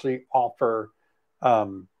to actually offer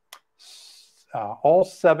all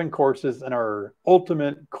 7 courses in our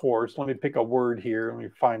ultimate course. Let me pick a word here. Let me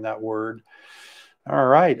find that word. All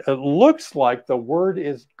right. It looks like the word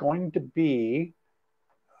is going to be,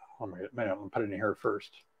 I'm going to put it in here first.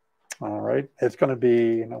 All right. It's going to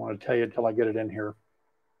be, and I want to tell you until I get it in here.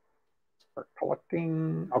 Start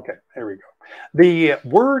collecting. Okay, there we go. The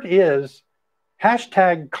word is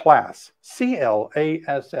hashtag class,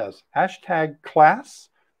 C-L-A-S-S, hashtag class.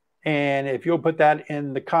 And if you'll put that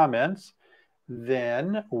in the comments,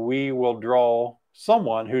 then we will draw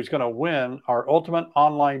someone who's going to win our ultimate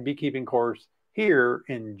online beekeeping course here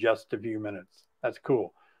in just a few minutes. That's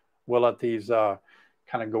cool. We'll let these kind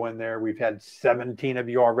of go in there. We've had 17 of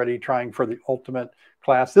you already trying for the ultimate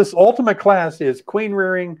class. This ultimate class is queen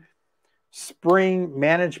rearing, spring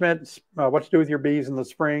management, what to do with your bees in the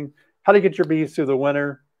spring, how to get your bees through the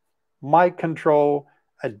winter, mite control,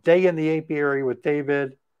 a day in the apiary with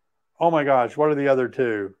David. Oh my gosh, what are the other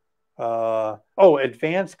 2?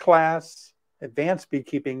 Advanced class, advanced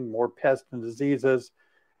beekeeping, more pests and diseases.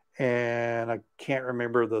 And I can't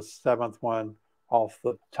remember the 7th one off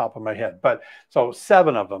the top of my head. But so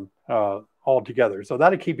 7 of them altogether. So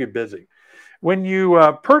that'll keep you busy. When you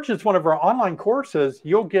purchase one of our online courses,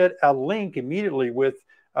 you'll get a link immediately with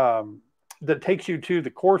that takes you to the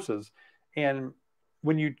courses. And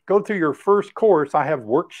when you go through your first course, I have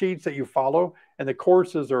worksheets that you follow, and the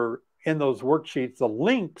courses are in those worksheets. The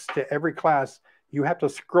links to every class, you have to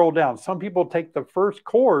scroll down. Some people take the first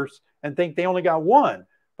course and think they only got one,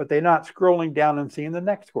 but they're not scrolling down and seeing the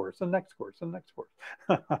next course, the next course, the next course.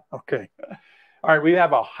 Okay. All right. We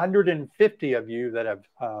have 150 of you that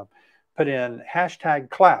have put in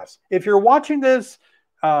 #class. If you're watching this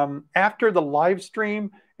after the live stream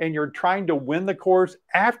and you're trying to win the course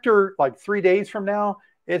after like 3 days from now,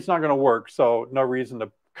 it's not going to work. So no reason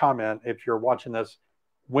to comment if you're watching this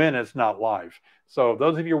when it's not live. So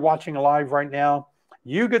those of you watching live right now,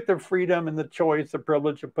 you get the freedom and the choice, the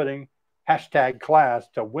privilege of putting #class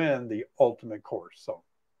to win the ultimate course. So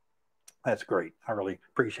that's great. I really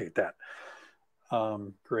appreciate that.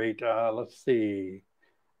 Great. Let's see.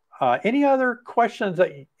 Any other questions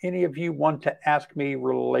that any of you want to ask me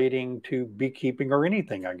relating to beekeeping or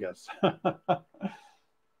anything, I guess? All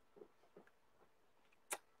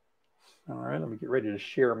right, let me get ready to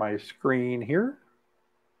share my screen here.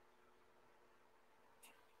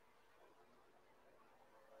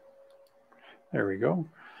 There we go.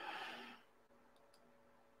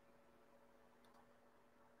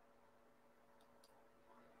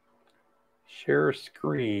 Share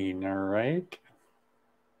screen, all right.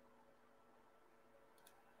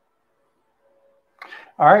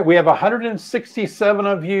 All right, we have 167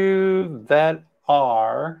 of you that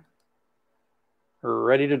are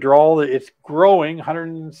ready to draw. It's growing,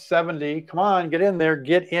 170. Come on, get in there.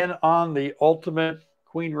 Get in on the ultimate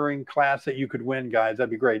queen rearing class that you could win, guys.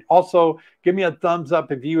 That'd be great. Also, give me a thumbs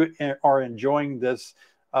up if you are enjoying this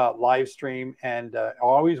live stream. And I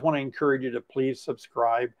always want to encourage you to please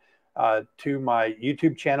subscribe to my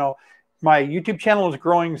YouTube channel. My YouTube channel is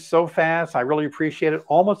growing so fast. I really appreciate it.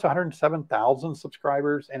 Almost 107,000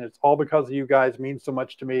 subscribers, and it's all because of you guys. It means so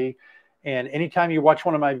much to me. And anytime you watch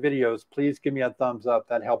one of my videos, please give me a thumbs up.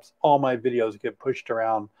 That helps all my videos get pushed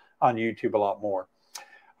around on YouTube a lot more.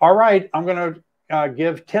 All right, I'm going to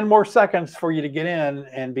give 10 more seconds for you to get in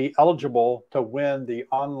and be eligible to win the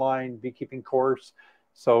online beekeeping course.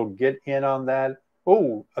 So get in on that.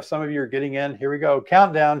 Oh, some of you are getting in. Here we go.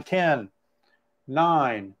 Countdown: 10,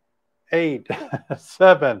 9, 8,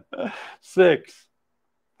 7, 6,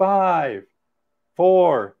 5,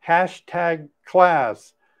 4,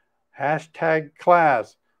 #class,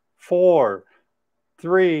 #class, 4,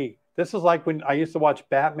 3. This is like when I used to watch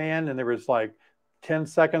Batman and there was like 10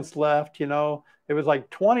 seconds left, you know, it was like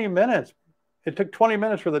 20 minutes. It took 20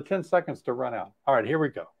 minutes for the 10 seconds to run out. All right, here we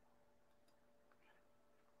go.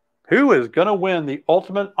 Who is going to win the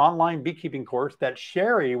ultimate online beekeeping course that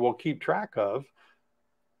Sherry will keep track of?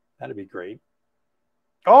 That'd be great.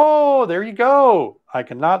 Oh, there you go. I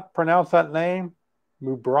cannot pronounce that name.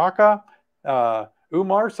 Mubaraka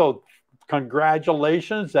Umar. So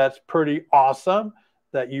congratulations. That's pretty awesome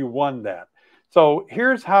that you won that. So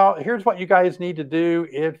here's what you guys need to do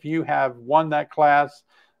if you have won that class.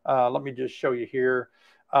 Let me just show you here.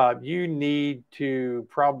 You need to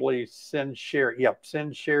probably send Sherry. Yep,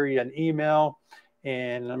 send Sherry an email,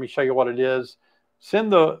 and let me show you what it is.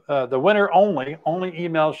 Send the winner only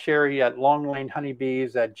email Sherry at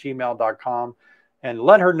longlanehoneybees@gmail.com and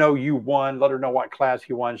let her know you won. Let her know what class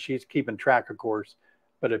you won. She's keeping track, of course.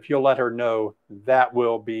 But if you'll let her know, that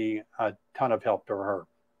will be a ton of help to her.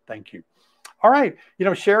 Thank you. All right. You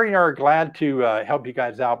know, Sherry and I are glad to help you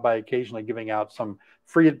guys out by occasionally giving out some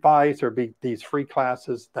free advice or these free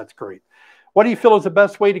classes. That's great. What do you feel is the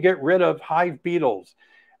best way to get rid of hive beetles?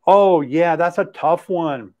 Oh, yeah, that's a tough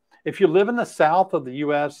one. If you live in the south of the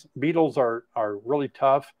U.S., beetles are really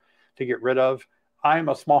tough to get rid of. I'm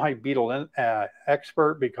a small hive beetle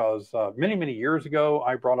expert because many, many years ago,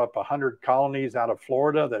 I brought up 100 colonies out of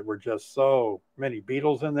Florida that were just so many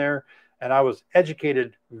beetles in there, and I was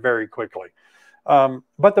educated very quickly.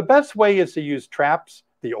 But the best way is to use traps,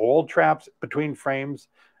 the oil traps between frames.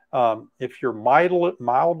 If you're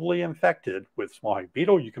mildly infected with small hive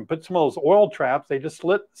beetle, you can put some of those oil traps. They just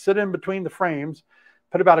sit in between the frames.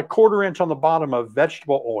 Put about a 1/4 inch on the bottom of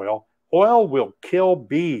vegetable oil. Oil will kill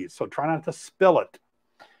bees, so try not to spill it.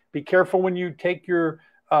 Be careful when you take your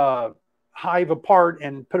hive apart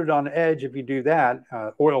and put it on edge. If you do that,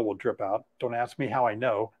 oil will drip out. Don't ask me how I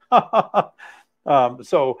know.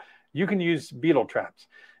 So you can use beetle traps.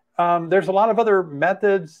 There's a lot of other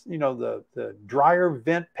methods, you know, the dryer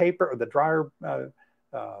vent paper or the dryer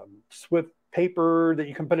swift paper that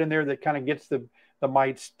you can put in there that kind of gets the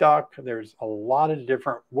mites stuck. There's a lot of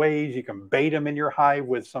different ways. You can bait them in your hive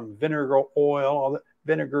with some vinegar oil.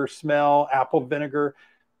 vinegar smell, apple vinegar.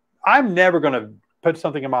 I'm never going to put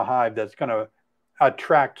something in my hive that's going to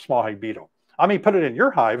attract small hive beetle. I may put it in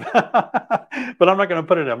your hive, but I'm not going to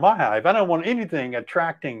put it in my hive. I don't want anything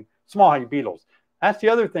attracting small hive beetles. That's the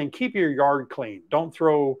other thing. Keep your yard clean. Don't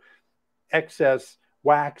throw excess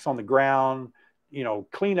wax on the ground. You know,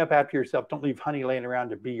 clean up after yourself. Don't leave honey laying around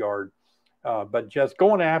your bee yard. But just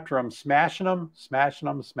going after them, smashing them, smashing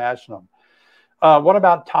them, smashing them. What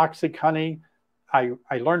about toxic honey? I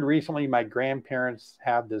learned recently my grandparents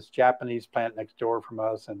have this Japanese plant next door from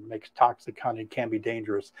us and makes toxic honey, can be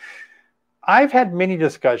dangerous. I've had many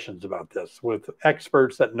discussions about this with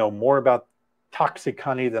experts that know more about toxic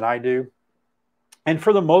honey than I do. And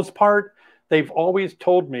for the most part, they've always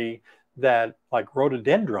told me that like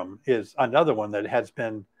rhododendron is another one that has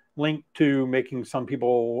been linked to making some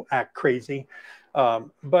people act crazy.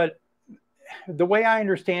 But the way I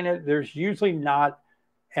understand it, there's usually not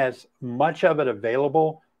as much of it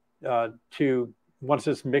available to once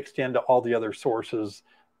it's mixed into all the other sources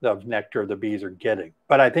of nectar the bees are getting.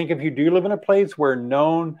 But I think if you do live in a place where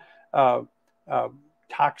known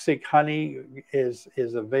toxic honey is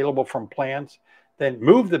available from plants, then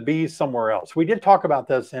move the bees somewhere else. We did talk about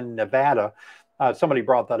this in Nevada. Somebody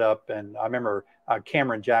brought that up, and I remember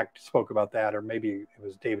Cameron Jack spoke about that, or maybe it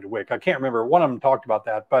was David Wick. I can't remember. One of them talked about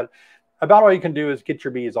that, but about all you can do is get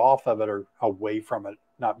your bees off of it or away from it,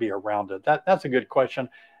 not be around it. That's a good question.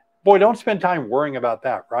 Boy, don't spend time worrying about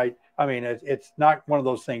that, right? I mean, it's not one of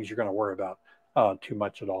those things you're going to worry about too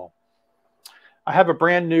much at all. I have a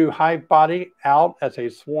brand new hive body out as a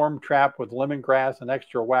swarm trap with lemongrass and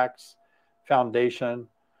extra wax foundation.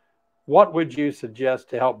 What would you suggest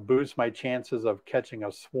to help boost my chances of catching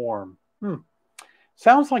a swarm?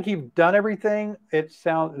 Sounds like you've done everything.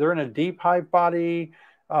 They're in a deep hive body.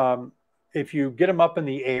 If you get them up in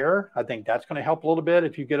the air, I think that's going to help a little bit.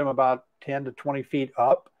 If you get them about 10 to 20 feet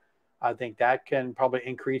up, I think that can probably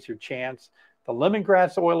increase your chance. The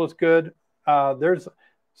lemongrass oil is good. There's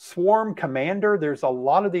Swarm Commander. There's a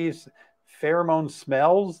lot of these pheromone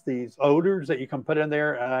smells, these odors that you can put in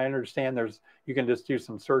there. And I understand you can just do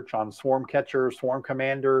some search on Swarm Catcher, Swarm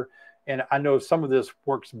Commander. And I know some of this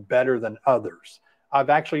works better than others. I've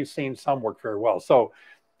actually seen some work very well. So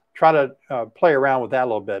try to play around with that a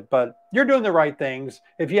little bit, but you're doing the right things.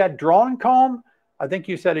 If you had drawn comb, I think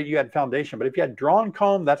you said you had foundation, but if you had drawn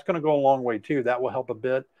comb, that's going to go a long way too. That will help a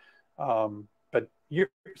bit. But it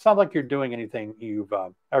sounds like you're doing everything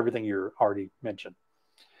you already mentioned.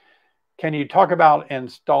 Can you talk about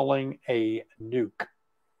installing a nuke?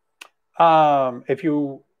 If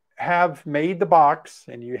you have made the box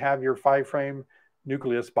and you have your 5-frame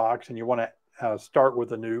nucleus box and you want to start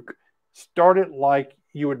with a nuke, start it like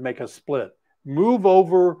you would make a split. Move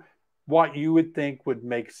over what you would think would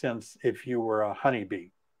make sense if you were a honeybee.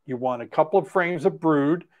 You want a couple of frames of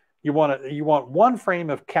brood. You want one frame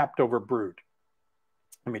of capped over brood.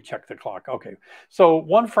 Let me check the clock. Okay, so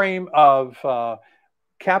one frame of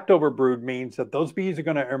capped over brood means that those bees are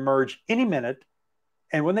going to emerge any minute,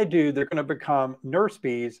 and when they do, they're going to become nurse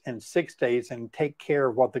bees in 6 days and take care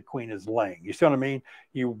of what the queen is laying. You see what I mean?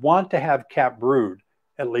 You want to have capped brood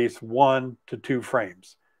at least 1 to 2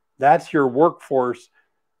 frames. That's your workforce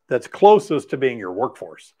that's closest to being your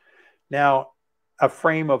workforce. Now, a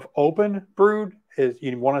frame of open brood is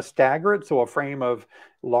you want to stagger it. So a frame of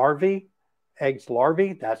eggs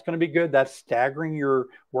larvae, that's going to be good. That's staggering your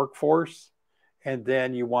workforce. And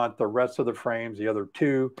then you want the rest of the frames, the other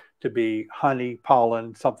 2, to be honey,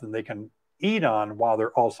 pollen, something they can eat on while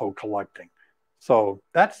they're also collecting. So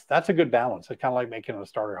that's a good balance. It's kind of like making a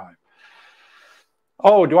starter hive.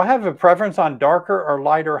 Oh, do I have a preference on darker or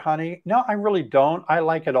lighter honey? No, I really don't. I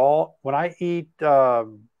like it all. When I eat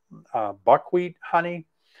buckwheat honey,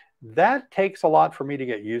 that takes a lot for me to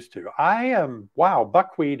get used to. Wow,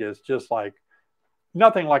 buckwheat is just like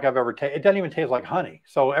nothing like I've ever tasted. It doesn't even taste like honey.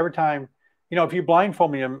 So every time, if you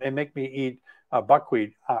blindfold me and make me eat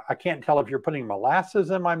buckwheat, I can't tell if you're putting molasses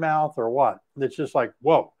in my mouth or what. It's just like,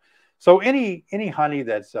 whoa. So any honey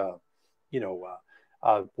that's,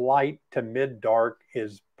 light to mid dark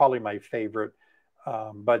is probably my favorite.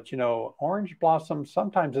 But orange blossom,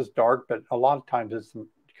 sometimes it's dark, but a lot of times it's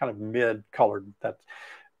kind of mid colored.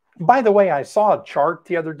 By the way, I saw a chart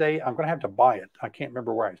the other day. I'm going to have to buy it. I can't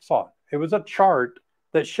remember where I saw it. It was a chart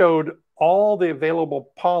that showed all the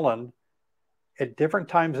available pollen at different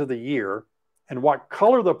times of the year and what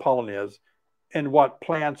color the pollen is and what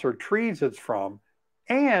plants or trees it's from.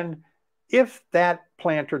 And if that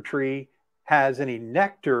plant or tree has any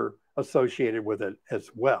nectar associated with it as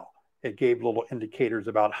well. It gave little indicators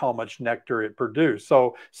about how much nectar it produced.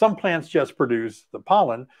 So some plants just produce the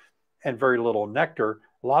pollen and very little nectar.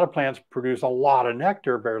 A lot of plants produce a lot of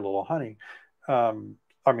nectar, very little honey. I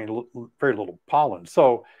mean, very little pollen.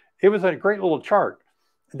 So it was a great little chart.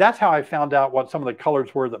 That's how I found out what some of the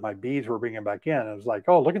colors were that my bees were bringing back in. It was like,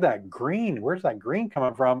 oh, look at that green. Where's that green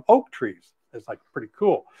coming from? Oak trees. It's like pretty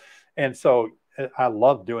cool. And so I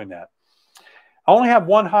love doing that. I only have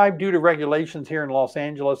one hive due to regulations here in Los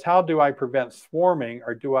Angeles. How do I prevent swarming,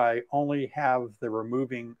 or do I only have the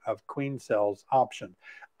removing of queen cells option?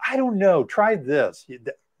 I don't know. Try this.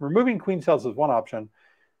 Removing queen cells is one option.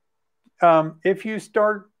 If you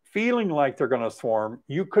start feeling like they're going to swarm,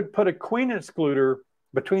 you could put a queen excluder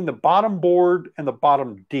between the bottom board and the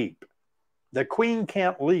bottom deep. The queen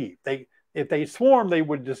can't leave. If they swarm, they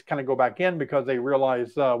would just kind of go back in because they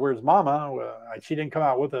realize, where's mama? She didn't come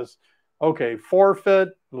out with us. Okay, forfeit.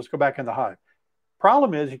 Let's go back in the hive.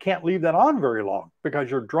 Problem is you can't leave that on very long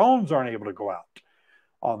because your drones aren't able to go out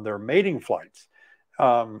on their mating flights.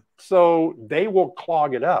 So they will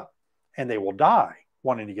clog it up and they will die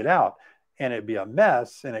wanting to get out, and it'd be a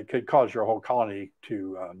mess, and it could cause your whole colony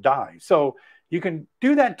to die. So you can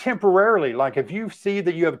do that temporarily. Like if you see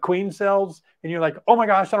that you have queen cells and you're like, oh my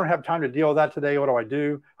gosh, I don't have time to deal with that today. What do I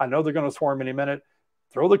do? I know they're going to swarm any minute.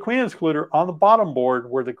 Throw the queen excluder on the bottom board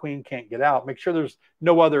where the queen can't get out. Make sure there's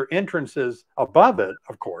no other entrances above it,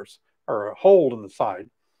 of course, or a hole in the side.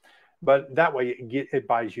 But that way it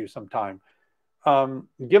buys you some time.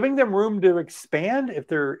 Giving them room to expand. If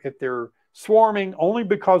they're swarming only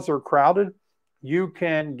because they're crowded, you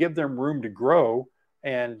can give them room to grow.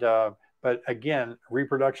 And but again,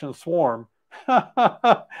 reproduction swarm.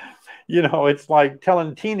 It's like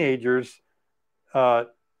telling teenagers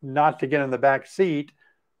not to get in the back seat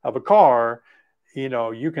of a car.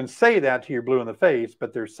 You can say that to your blue in the face,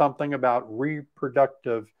 but there's something about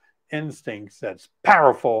reproductive instincts that's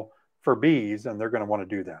powerful for bees, and they're going to want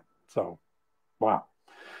to do that. So, wow.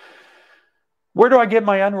 Where do I get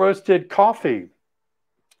my unroasted coffee?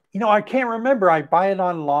 I can't remember. I buy it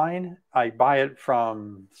online. I buy it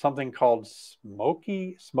from something called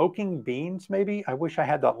Smoking Beans, maybe. I wish I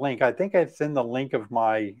had that link. I think it's in the link of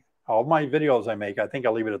all my videos I make. I think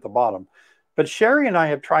I'll leave it at the bottom. But Sherry and I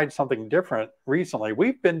have tried something different recently.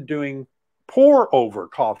 We've been doing pour over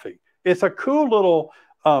coffee. It's a cool little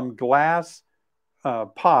glass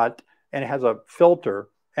pot, and it has a filter.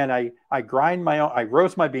 And I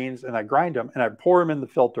roast my beans and I grind them and I pour them in the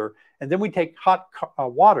filter. And then we take hot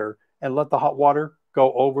water and let the hot water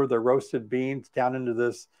go over the roasted beans down into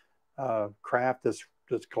this craft, this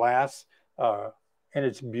glass. And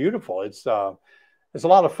it's beautiful. It's a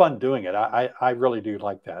lot of fun doing it. I really do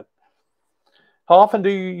like that. How often do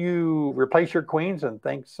you replace your queens? And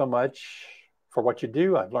thanks so much for what you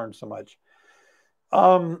do. I've learned so much.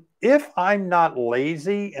 If I'm not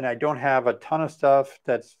lazy and I don't have a ton of stuff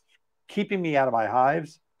that's keeping me out of my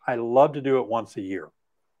hives, I love to do it once a year.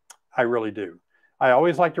 I really do. I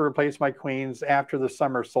always like to replace my queens after the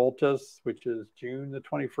summer solstice, which is June the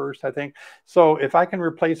 21st, I think. So if I can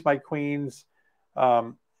replace my queens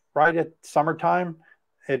right at summertime,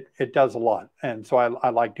 it does a lot. And so I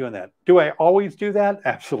like doing that. Do I always do that?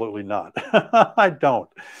 Absolutely not. I don't.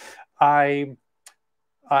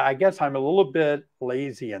 I guess I'm a little bit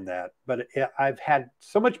lazy in that, but I've had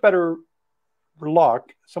so much better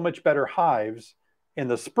luck, so much better hives in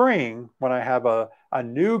the spring when I have a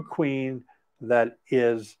new queen that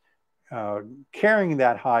is carrying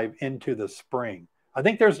that hive into the spring. I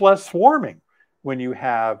think there's less swarming when you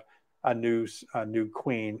have a new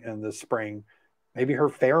queen in the spring. Maybe her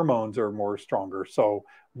pheromones are more stronger. So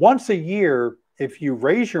once a year, if you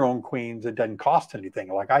raise your own queens, it doesn't cost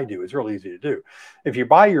anything like I do. It's really easy to do. If you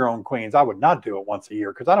buy your own queens, I would not do it once a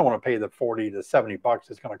year because I don't want to pay the 40 to 70 bucks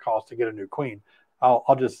it's going to cost to get a new queen.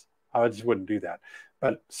 I just wouldn't do that.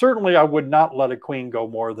 But certainly I would not let a queen go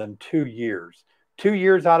more than 2 years. 2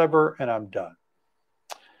 years out of her and I'm done.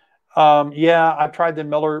 Yeah, I've tried the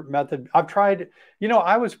Miller method.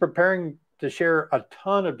 I was preparing to share a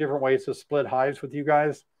ton of different ways to split hives with you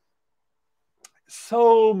guys.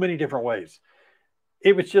 So many different ways.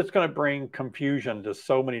 It was just going to bring confusion to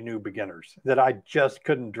so many new beginners that I just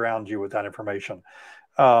couldn't drown you with that information.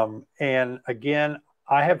 And again,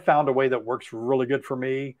 I have found a way that works really good for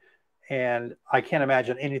me, and I can't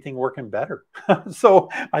imagine anything working better. So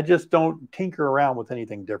I just don't tinker around with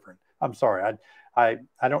anything different. I'm sorry. I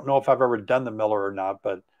don't know if I've ever done the Miller or not,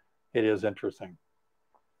 but it is interesting.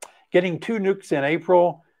 Getting 2 nukes in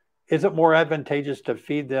April, is it more advantageous to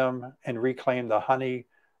feed them and reclaim the honey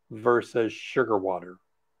versus sugar water?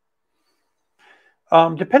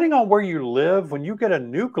 Depending on where you live, when you get a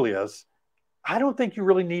nucleus, I don't think you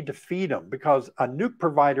really need to feed them because a nuke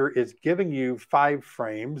provider is giving you 5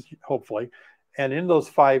 frames, hopefully. And in those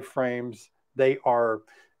 5 frames, they are,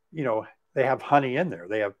 you know, they have honey in there.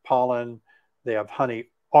 They have pollen. They have honey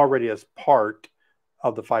already as part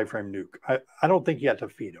of the 5-frame nuke. I don't think you have to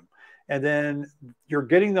feed them. And then you're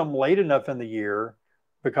getting them late enough in the year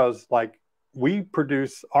because, like, we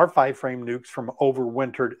produce our 5-frame nukes from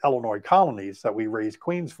overwintered Illinois colonies that we raise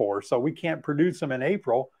queens for. So we can't produce them in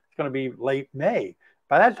April. It's going to be late May.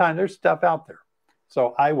 By that time, there's stuff out there.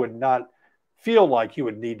 So I would not feel like you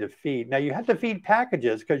would need to feed. Now, you have to feed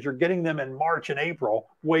packages because you're getting them in March and April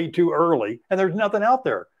way too early, and there's nothing out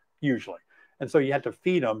there usually. And so you have to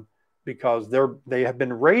feed them because they have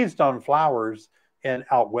been raised on flowers in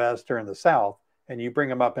out west or in the south, and you bring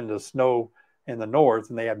them up into snow in the north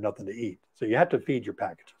and they have nothing to eat. So you have to feed your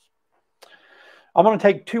packages. I'm going to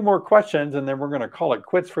take 2 more questions and then we're going to call it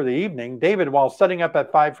quits for the evening. David, while setting up a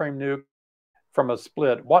 5-frame nuke from a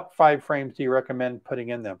split, what 5 frames do you recommend putting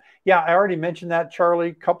in them? Yeah, I already mentioned that, Charlie.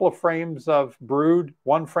 A couple of frames of brood,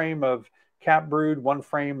 1 frame of cap brood, 1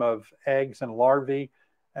 frame of eggs and larvae,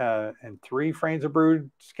 and 3 frames of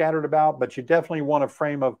brood scattered about. But you definitely want a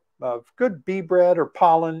frame of good bee bread or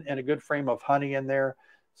pollen and a good frame of honey in there.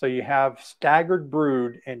 So you have staggered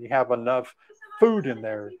brood and you have enough food in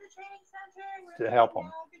there to help them.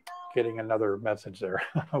 Getting another message there.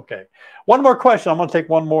 Okay. 1 more question. I'm going to take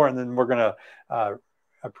 1 more and then we're going to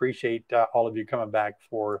appreciate all of you coming back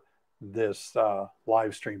for this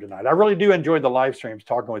live stream tonight. I really do enjoy the live streams,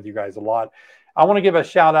 talking with you guys a lot. I want to give a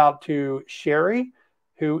shout out to Sherry,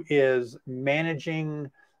 who is managing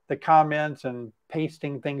the comments and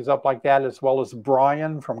pasting things up like that, as well as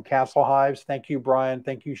Brian from Castle Hives. Thank you, Brian.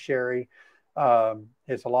 Thank you, Sherry.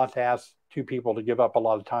 It's a lot to ask 2 people to give up a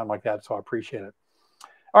lot of time like that, so I appreciate it.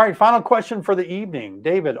 All right, final question for the evening.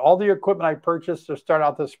 David, all the equipment I purchased to start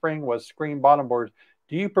out this spring was screen bottom boards.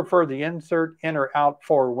 Do you prefer the insert in or out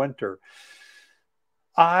for winter?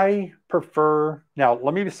 I prefer, now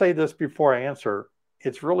let me say this before I answer,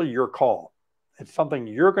 it's really your call. It's something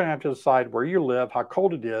you're going to have to decide where you live, how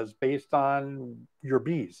cold it is based on your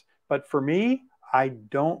bees. But for me, I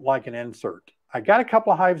don't like an insert. I got a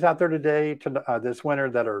couple of hives out there today this winter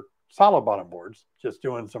that are solid bottom boards, just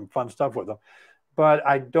doing some fun stuff with them. But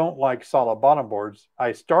I don't like solid bottom boards.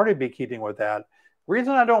 I started beekeeping with that.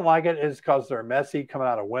 Reason I don't like it is because they're messy coming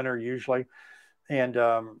out of winter usually. And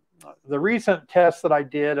the recent test that I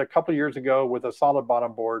did a couple of years ago with a solid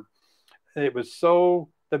bottom board, it was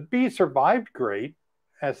the bees survived great,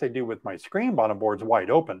 as they do with my screen bottom boards wide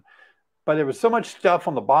open. But there was so much stuff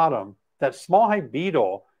on the bottom that small hive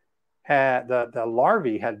beetle had, the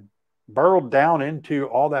larvae had burrowed down into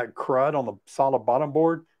all that crud on the solid bottom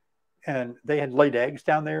board. And they had laid eggs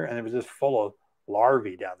down there and it was just full of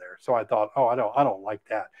larvae down there. So I thought, oh, I don't like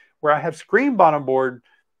that. Where I have screen bottom board,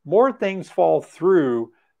 more things fall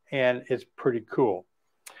through and it's pretty cool.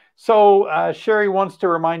 So Sherry wants to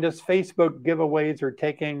remind us Facebook giveaways are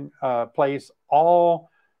taking place all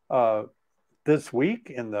this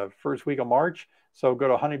week in the first week of March. So go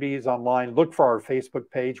to Honeybees Online, look for our Facebook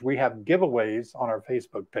page. We have giveaways on our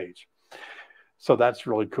Facebook page. So that's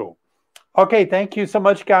really cool. Okay, thank you so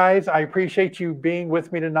much, guys. I appreciate you being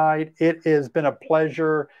with me tonight. It has been a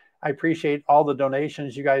pleasure. I appreciate all the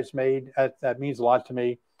donations you guys made. That means a lot to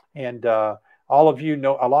me. And all of you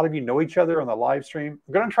know, a lot of you know each other on the live stream.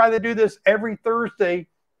 I'm going to try to do this every Thursday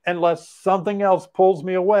unless something else pulls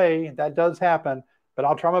me away. That does happen, but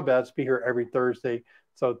I'll try my best to be here every Thursday.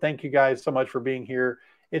 So thank you guys so much for being here.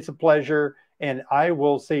 It's a pleasure. And I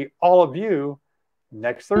will see all of you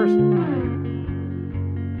next Thursday.